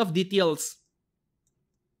see? I love details.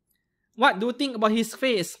 What do you think about his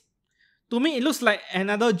face? To me, it looks like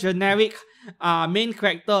another generic main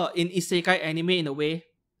character in isekai anime in a way.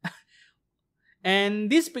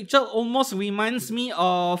 And this picture almost reminds me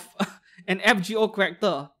of an FGO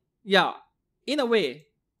character. Yeah, in a way.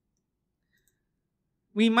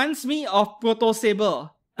 Reminds me of Proto Saber.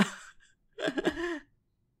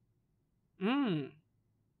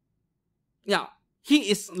 Yeah,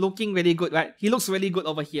 he is looking really good, right? He looks really good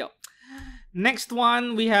over here. Next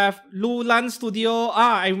one, we have Lulan Studio.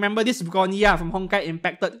 I remember this Bronya from Honkai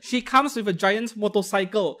Impacted. She comes with a giant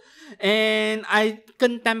motorcycle. And I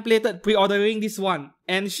contemplated pre-ordering this one.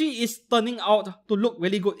 And she is turning out to look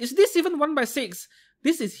really good. Is this even 1/6?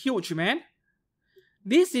 This is huge, man.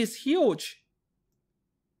 This is huge.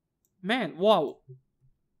 Man, wow.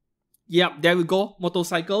 Yep, there we go.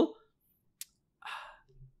 Motorcycle.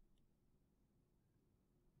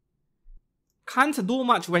 Can't do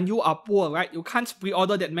much when you are poor, right? You can't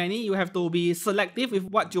pre-order that many. You have to be selective with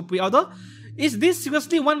what you pre-order. Is this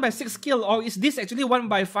seriously 1/6 skill, or is this actually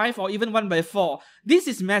 1/5 or even 1/4? This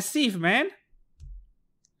is massive, man.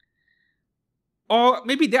 Or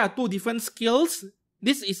maybe there are two different skills.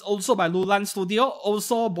 This is also by Lulan Studio,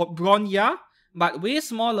 also Bronya, but way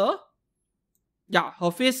smaller. Yeah,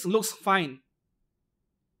 her face looks fine.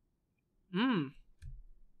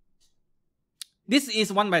 This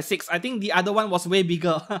is 1/6. I think the other one was way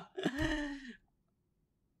bigger.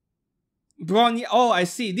 Bronya, oh, I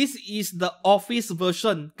see. This is the office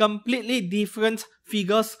version. Completely different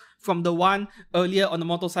figures from the one earlier on the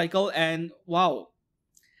motorcycle. And wow.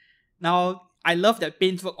 Now, I love that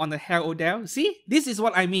paintwork on the hair over there. See? This is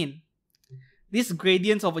what I mean. This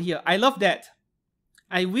gradient over here. I love that.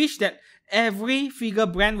 I wish that every figure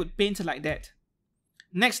brand would paint like that.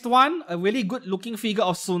 Next one, a really good looking figure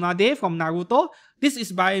of Tsunade from Naruto. This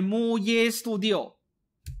is by Muye Studio.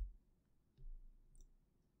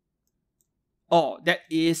 Oh, that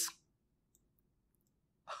is...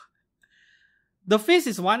 The face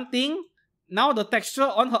is one thing. Now the texture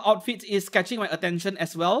on her outfit is catching my attention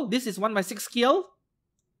as well. This is 1/6 scale.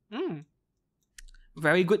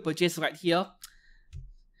 Very good purchase right here.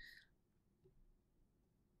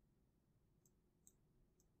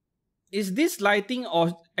 Is this lighting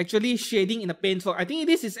or actually shading in the paintwork? I think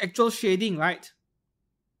this is actual shading, right?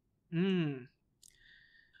 Moving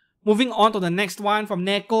on to the next one from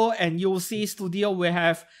Neko and UC Studio, we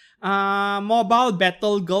have Mobile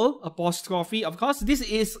Battle Girl apostrophe. Of course, this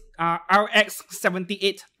is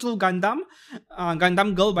RX-78 True Gundam.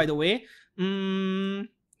 Gundam Girl, by the way.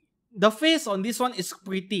 The face on this one is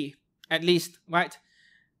pretty, at least, right?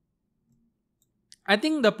 I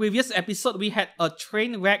think the previous episode we had a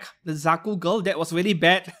train wreck, the Zaku Girl, that was really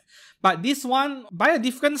bad. But this one, by a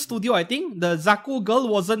different studio, I think. The Zaku Girl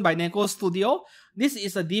wasn't by Neko Studio. This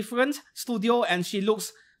is a different studio and she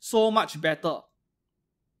looks so much better.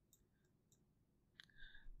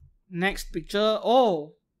 Next picture.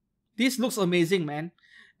 Oh, this looks amazing, man.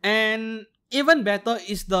 And even better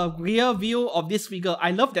is the rear view of this figure.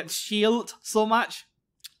 I love that shield so much.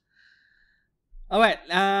 Alright,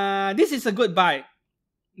 this is a good buy.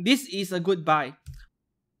 This is a good buy.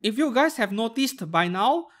 If you guys have noticed by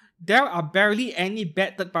now, there are barely any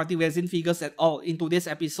bad third-party resin figures at all in today's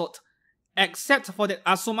episode. Except for that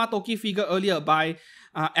Asuma Toki figure earlier by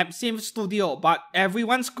Epsim Studio. But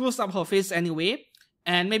everyone screws up her face anyway.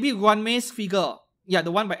 And maybe Ruanmei's figure, yeah,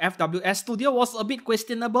 the one by FWS Studio was a bit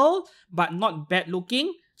questionable, but not bad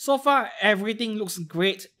looking. So far, everything looks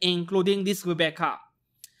great, including this Rebecca.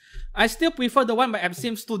 I still prefer the one by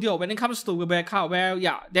Epsim Studio when it comes to Rebecca, where,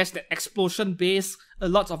 yeah, there's the explosion base. A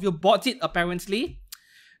lot of you bought it, apparently.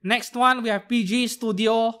 Next one, we have PG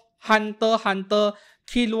Studio, Hunter x Hunter,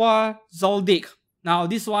 Killua Zoldyck. Now,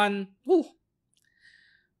 this one,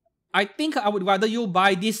 I think I would rather you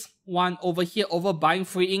buy this one over here over buying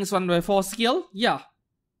Free Inks 1/4 scale. Yeah.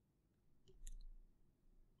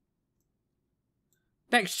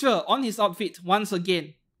 Texture on his outfit once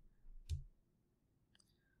again.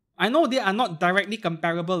 I know they are not directly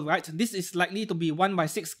comparable, right? This is likely to be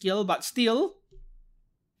 1/6 scale, but still,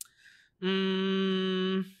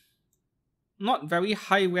 not very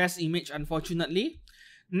high-res image, unfortunately.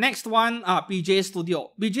 Next one, PJ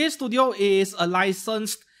Studio. PJ Studio is a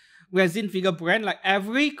licensed resin figure brand. Like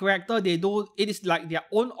every character they do, it is like their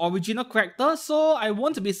own original character. So I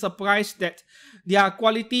won't be surprised that their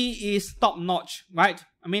quality is top-notch, right?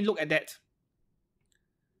 I mean, look at that.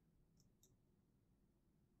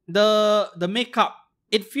 The makeup,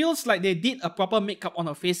 it feels like they did a proper makeup on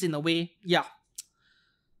her face in a way. Yeah.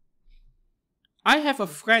 I have a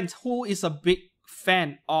friend who is a big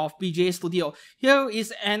fan of PJ Studio. Here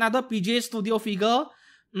is another PJ Studio figure.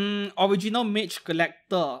 Original Mage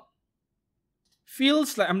Collector.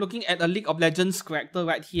 Feels like I'm looking at a League of Legends character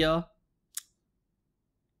right here.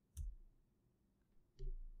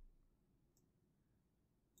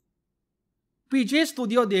 PJ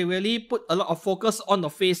Studio, they really put a lot of focus on the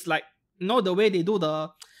face, like, you know, the way they do the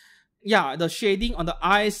shading on the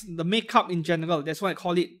eyes, the makeup in general, that's what I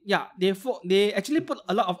call it. Yeah, they actually put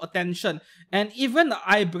a lot of attention. And even the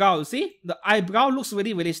eyebrow, see? The eyebrow looks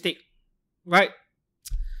really realistic, right?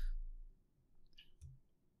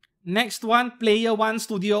 Next one, Player One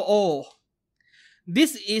Studio. Oh,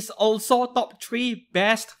 this is also top 3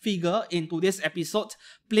 best figure in today's episode.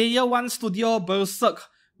 Player One Studio Berserk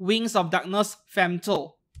Wings of Darkness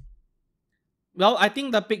Femto. Well, I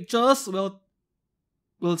think the pictures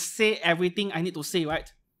will say everything I need to say,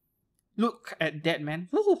 right? Look at that, man.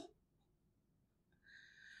 Woo.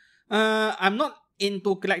 I'm not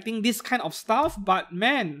into collecting this kind of stuff, but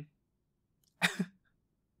man.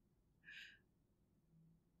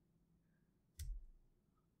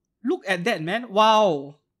 Look at that, man.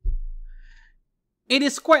 Wow. It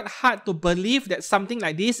is quite hard to believe that something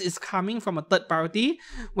like this is coming from a third party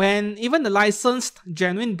when even the licensed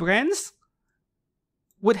genuine brands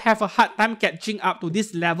would have a hard time catching up to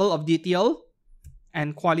this level of detail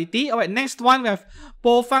and quality. Alright, next one we have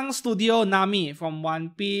Pofang Studio Nami from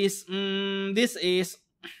One Piece. This is...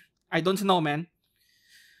 I don't know, man.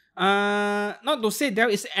 Not to say there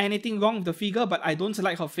is anything wrong with the figure, but I don't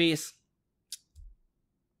like her face.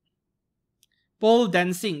 Pole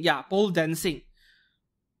dancing. Yeah, pole dancing.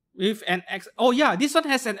 With an X... Oh yeah, this one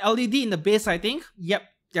has an LED in the base, I think. Yep,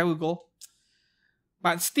 there we go.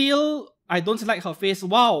 But still, I don't like her face.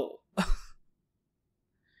 Wow.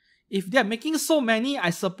 If they're making so many, I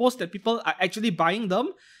suppose that people are actually buying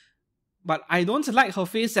them. But I don't like her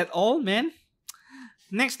face at all, man.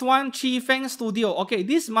 Next one, Chi Feng Studio. Okay,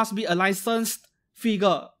 this must be a licensed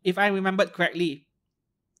figure, if I remembered correctly.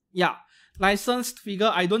 Yeah, licensed figure.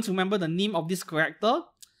 I don't remember the name of this character.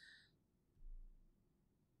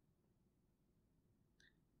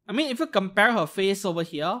 I mean, if you compare her face over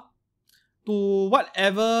here to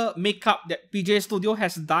whatever makeup that PJ Studio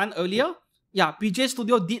has done earlier, yeah, PJ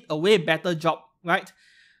Studio did a way better job, right?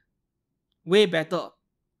 Way better.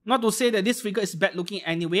 Not to say that this figure is bad looking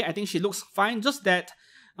anyway. I think she looks fine. Just that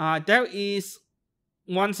there is,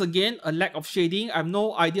 once again, a lack of shading. I have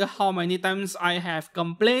no idea how many times I have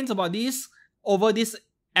complained about this over this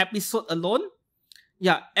episode alone.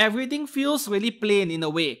 Yeah, everything feels really plain in a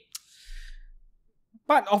way.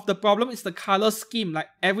 Part of the problem is the color scheme. Like,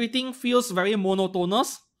 everything feels very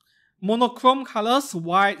monotonous. Monochrome colors,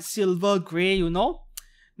 white, silver, grey, you know.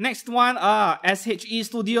 Next one, SHE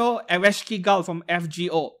Studio Arashki Gal from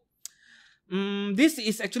FGO. This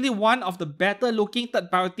is actually one of the better looking third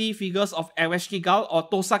party figures of Arashki Gal, or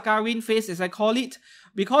Tosakarin face as I call it.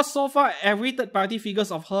 Because so far, every third party figures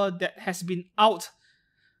of her that has been out,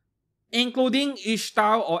 including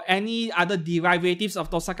Ishtar or any other derivatives of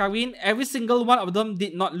Tosakarin, every single one of them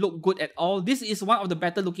did not look good at all. This is one of the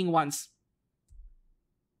better looking ones.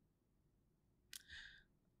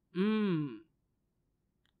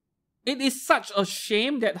 It is such a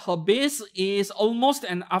shame that her base is almost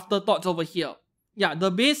an afterthought over here. Yeah,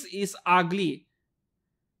 the base is ugly.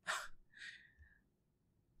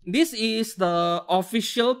 This is the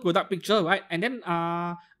official product picture, right? And then,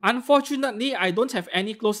 unfortunately, I don't have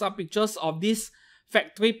any close-up pictures of this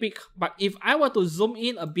factory pic. But if I were to zoom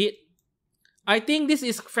in a bit, I think this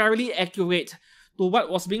is fairly accurate to what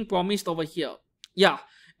was being promised over here. Yeah.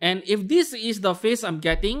 And if this is the face I'm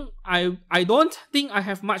getting, I don't think I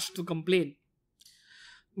have much to complain.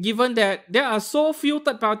 Given that there are so few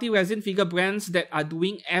third-party resin figure brands that are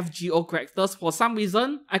doing FGO characters, for some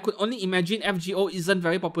reason, I could only imagine FGO isn't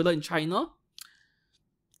very popular in China.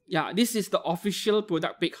 Yeah, this is the official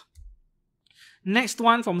product pic. Next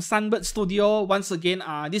one from Sunbird Studio. Once again,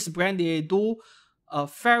 this brand, they do a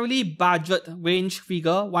fairly budget range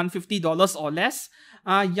figure, $150 or less.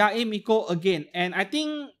 Yae Miko again, and I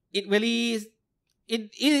think it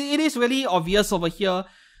is really obvious over here.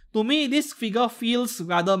 To me, this figure feels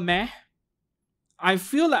rather meh. I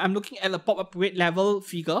feel like I'm looking at a pop-up rate level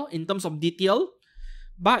figure in terms of detail,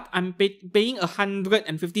 but I'm paying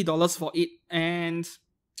 $150 for it, and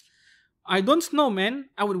I don't know, man.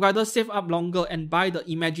 I would rather save up longer and buy the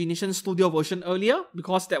Imagination Studio version earlier,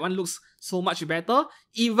 because that one looks so much better,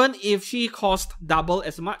 even if she cost double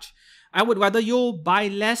as much. I would rather you buy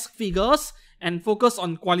less figures and focus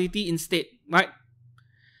on quality instead, right?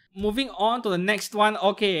 Moving on to the next one.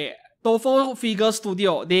 Okay, Tofu Figure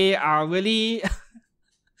Studio. They are really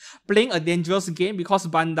playing a dangerous game because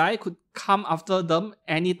Bandai could come after them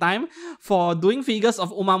anytime for doing figures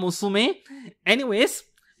of Uma Musume. Anyways,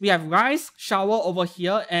 we have Rice Shower over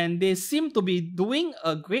here, and they seem to be doing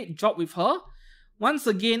a great job with her. Once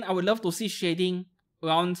again, I would love to see shading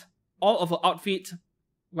around all of her outfit,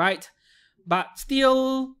 right? But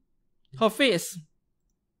still, her face.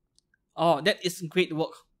 Oh, that is great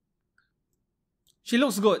work. She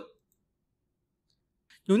looks good.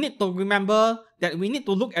 You need to remember that we need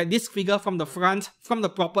to look at this figure from the front, from the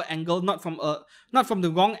proper angle, not from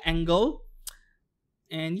the wrong angle.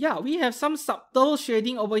 And yeah, we have some subtle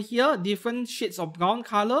shading over here, different shades of brown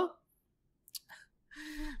color.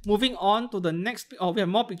 Moving on to the next, oh, we have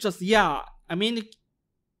more pictures. Yeah, I mean,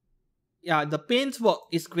 yeah, the paint work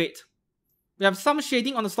is great. We have some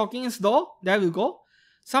shading on the stockings though. There we go.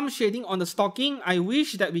 Some shading on the stocking. I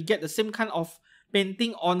wish that we get the same kind of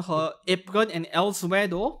painting on her apron and elsewhere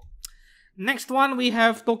though. Next one, we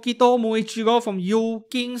have Tokito Muichiro from Yu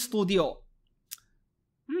King Studio.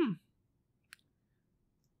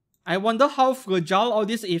 I wonder how fragile all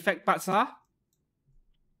these effect parts are.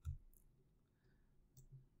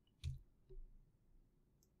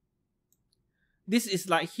 This is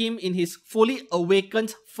like him in his fully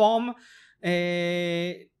awakened form.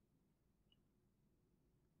 I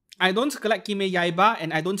don't collect Kime Yaiba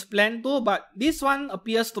and I don't plan to, but this one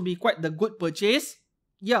appears to be quite the good purchase.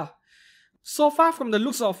 Yeah. So far from the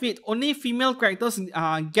looks of it, only female characters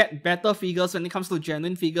get better figures when it comes to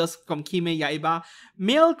genuine figures from Kime Yaiba.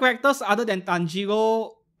 Male characters other than Tanjiro,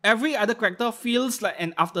 every other character feels like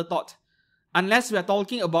an afterthought. Unless we are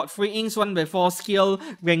talking about Free Inks 1x4 scale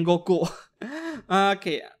Rengoku.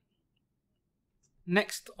 Okay.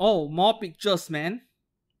 Next. Oh, more pictures, man.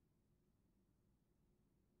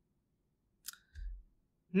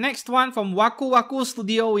 Next one from Waku Waku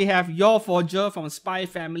Studio, we have Your Forger from Spy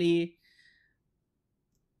Family.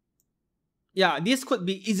 Yeah, this could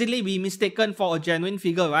be easily be mistaken for a genuine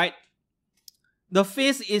figure, right? The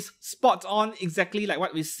face is spot on, exactly like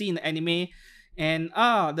what we see in the anime. And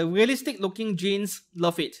the realistic looking jeans,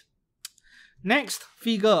 love it. Next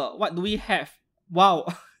figure, what do we have? Wow.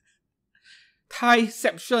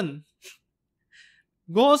 Thigh-ception.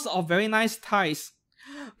 Rows of very nice thighs.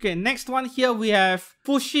 Okay, next one here we have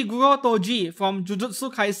Fushiguro Toji from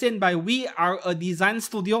Jujutsu Kaisen by We Are a Design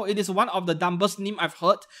Studio. It is one of the dumbest names I've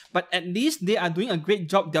heard, but at least they are doing a great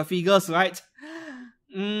job, their figures, right?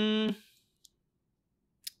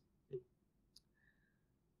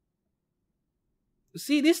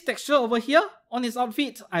 See this texture over here on his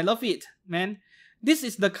outfit? I love it, man. This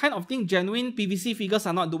is the kind of thing genuine PVC figures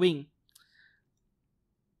are not doing.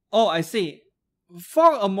 Oh, I see.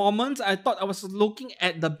 For a moment, I thought I was looking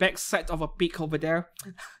at the backside of a pig over there.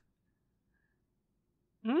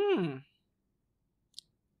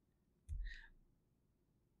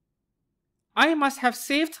 I must have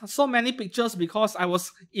saved so many pictures because I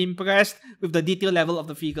was impressed with the detail level of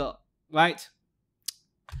the figure, right?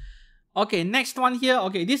 Okay, next one here.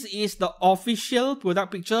 Okay, this is the official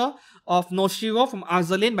product picture of Noshiro from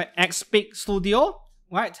Azalin by X-Pig Studio,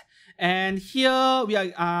 right? And here we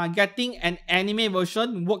are getting an anime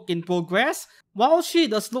version, work in progress. While she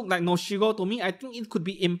does look like Noshiro to me, I think it could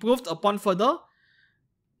be improved upon further.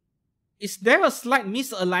 Is there a slight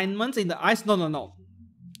misalignment in the eyes? No.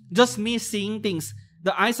 Just me seeing things.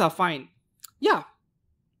 The eyes are fine. Yeah.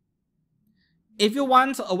 If you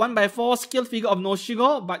want a 1x4 scale figure of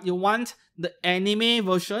Noshiro, but you want the anime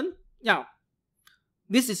version, yeah.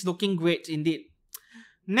 This is looking great indeed.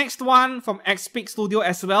 Next one from X-Pig Studio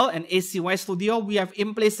as well and ACY Studio, we have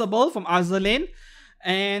Implaceable from Azalin.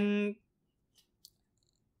 And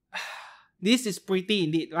this is pretty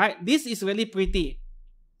indeed, right? This is really pretty.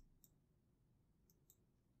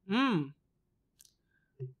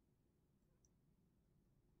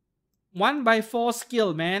 1x4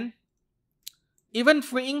 scale, man. Even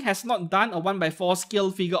Free Ink has not done a 1x4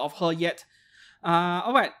 scale figure of her yet.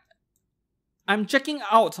 Alright. I'm checking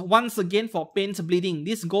out once again for paint bleeding.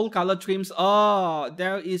 These gold color trims. Oh,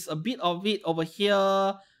 there is a bit of it over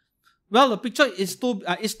here. Well, the picture is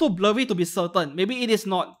too blurry to be certain. Maybe it is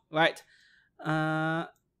not, right?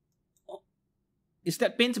 Is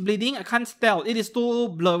that paint bleeding? I can't tell. It is too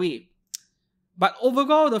blurry. But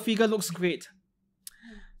overall, the figure looks great.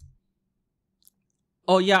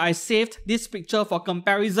 Oh yeah, I saved this picture for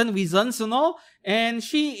comparison reasons, you know. And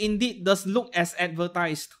she indeed does look as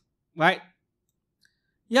advertised, right?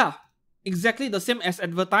 Yeah, exactly the same as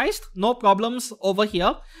advertised. No problems over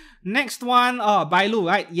here. Next one, Bailu,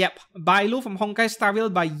 right? Yep, Bailu from Honkai Star Rail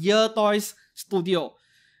by Year Toys Studio.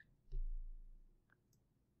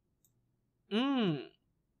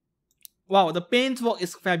 Wow, the paintwork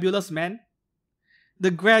is fabulous, man.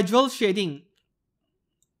 The gradual shading.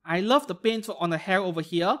 I love the paintwork on the hair over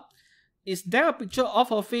here. Is there a picture of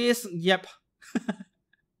her face? Yep.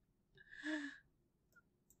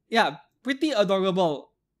 Yeah, pretty adorable.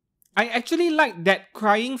 I actually like that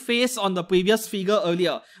crying face on the previous figure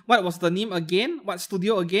earlier. What was the name again? What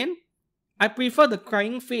studio again? I prefer the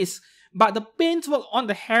crying face. But the paintwork on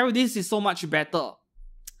the hair, this is so much better.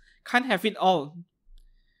 Can't have it all.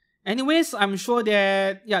 Anyways, I'm sure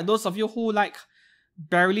that, yeah, those of you who like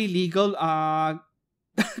barely legal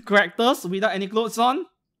characters without any clothes on,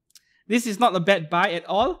 This is not a bad buy at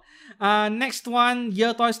all. Next one,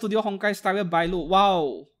 Year Toy Studio Honkai Star Rail Bailu.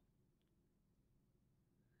 Wow.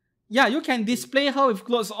 Yeah, you can display her with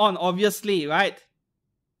clothes on, obviously, right?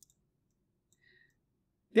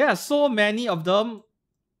 There are so many of them.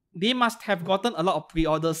 They must have gotten a lot of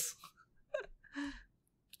pre-orders.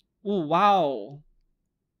 Oh, wow.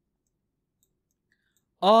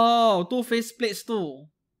 Oh, 2 faceplates too.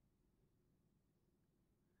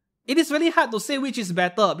 It is really hard to say which is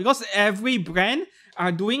better because every brand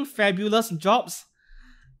are doing fabulous jobs.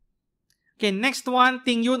 Okay, next one,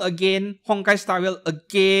 Ting Yun again, Honkai Star Rail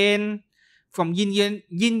again from Yin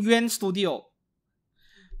Yuan Studio,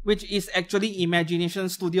 which is actually Imagination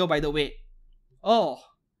Studio, by the way. Oh,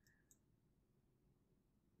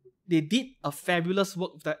 they did a fabulous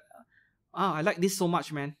work with that. I like this so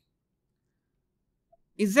much, man.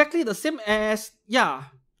 Exactly the same as, yeah,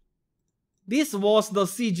 this was the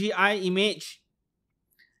CGI image.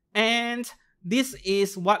 And this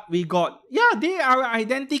is what we got. Yeah, they are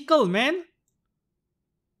identical, man.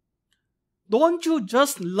 Don't you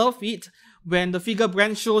just love it when the figure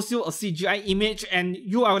brand shows you a CGI image and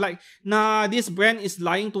you are like, nah, this brand is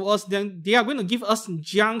lying to us, then they are going to give us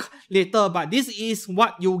junk later, but this is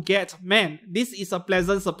what you get. Man, this is a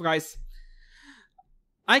pleasant surprise.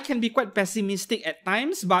 I can be quite pessimistic at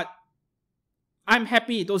times, but I'm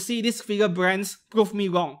happy to see these figure brands prove me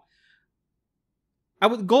wrong. I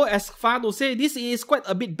would go as far to say this is quite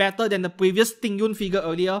a bit better than the previous Ting Yun figure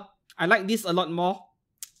earlier. I like this a lot more.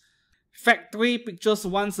 Factory pictures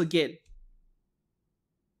once again.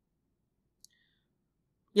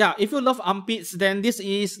 Yeah, if you love armpits, then this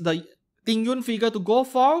is the Ting Yun figure to go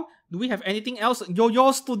for. Do we have anything else?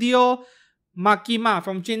 Yo-Yo Studio Makima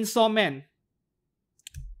from Chainsaw Man.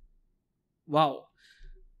 Wow.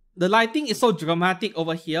 The lighting is so dramatic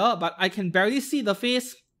over here, but I can barely see the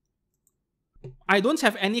face. I don't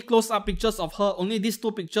have any close-up pictures of her, only these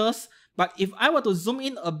 2 pictures. But if I were to zoom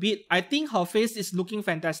in a bit, I think her face is looking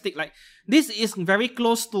fantastic. Like, this is very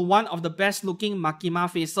close to one of the best looking Makima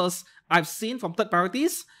faces I've seen from third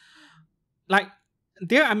parties. Like,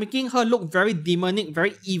 they are making her look very demonic,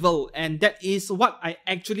 very evil. And that is what I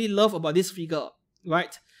actually love about this figure,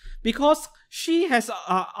 right? Because she has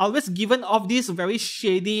always given off this very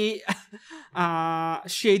shady,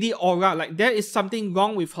 shady aura. Like, there is something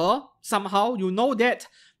wrong with her. Somehow, you know that.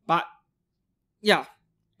 But, yeah.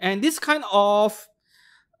 And this kind of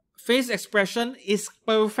face expression is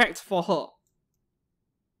perfect for her.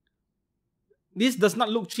 This does not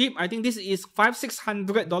look cheap. I think this is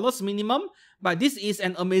 $500-600 minimum. But this is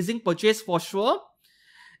an amazing purchase for sure.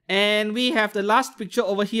 And we have the last picture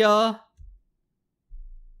over here.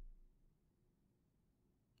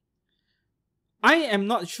 I am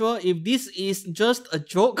not sure if this is just a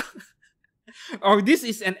joke or this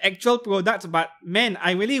is an actual product, but man,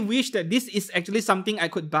 I really wish that this is actually something I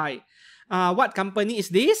could buy. What company is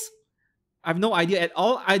this? I have no idea at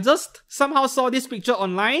all. I just somehow saw this picture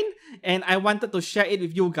online and I wanted to share it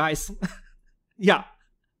with you guys. Yeah.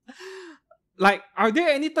 Like, are there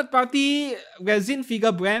any third-party resin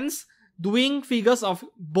figure brands doing figures of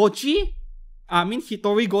Bochi? I mean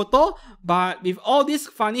Hitori Goto, but with all these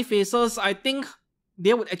funny faces, I think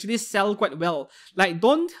they would actually sell quite well. Like,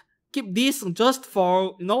 don't keep this just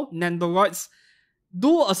for, you know, Nandoroids.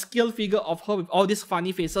 Do a scale figure of her with all these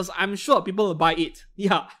funny faces. I'm sure people will buy it.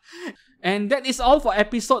 Yeah. And that is all for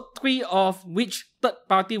episode 3 of which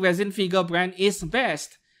third-party resin figure brand is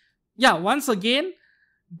best. Yeah, once again,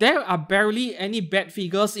 there are barely any bad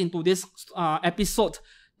figures into this episode,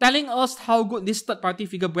 telling us how good these third-party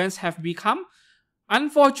figure brands have become.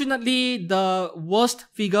 Unfortunately, the worst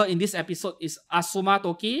figure in this episode is Asuma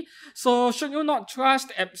Toki, so should you not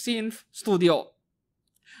trust Absinthe Studio?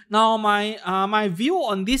 Now, my view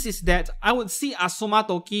on this is that I would see Asuma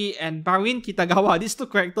Toki and Barin Kitagawa, these 2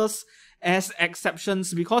 characters, as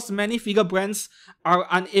exceptions because many figure brands are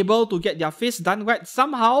unable to get their face done right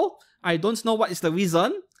somehow. I don't know what is the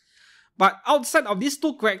reason. But outside of these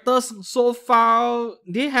 2 characters, so far,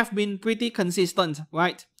 they have been pretty consistent,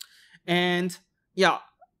 right? And yeah,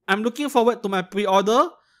 I'm looking forward to my pre-order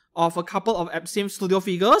of a couple of Absinthe Studio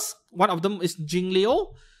figures. One of them is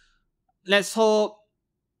Jingliu. Let's hope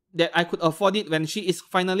that I could afford it when she is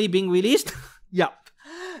finally being released. Yeah.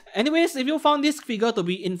 Anyways, if you found this figure to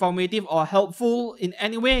be informative or helpful in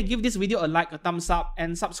any way, give this video a like, a thumbs up,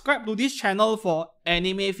 and subscribe to this channel for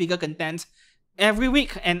anime figure content every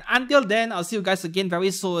week. And until then, I'll see you guys again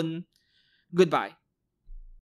very soon. Goodbye.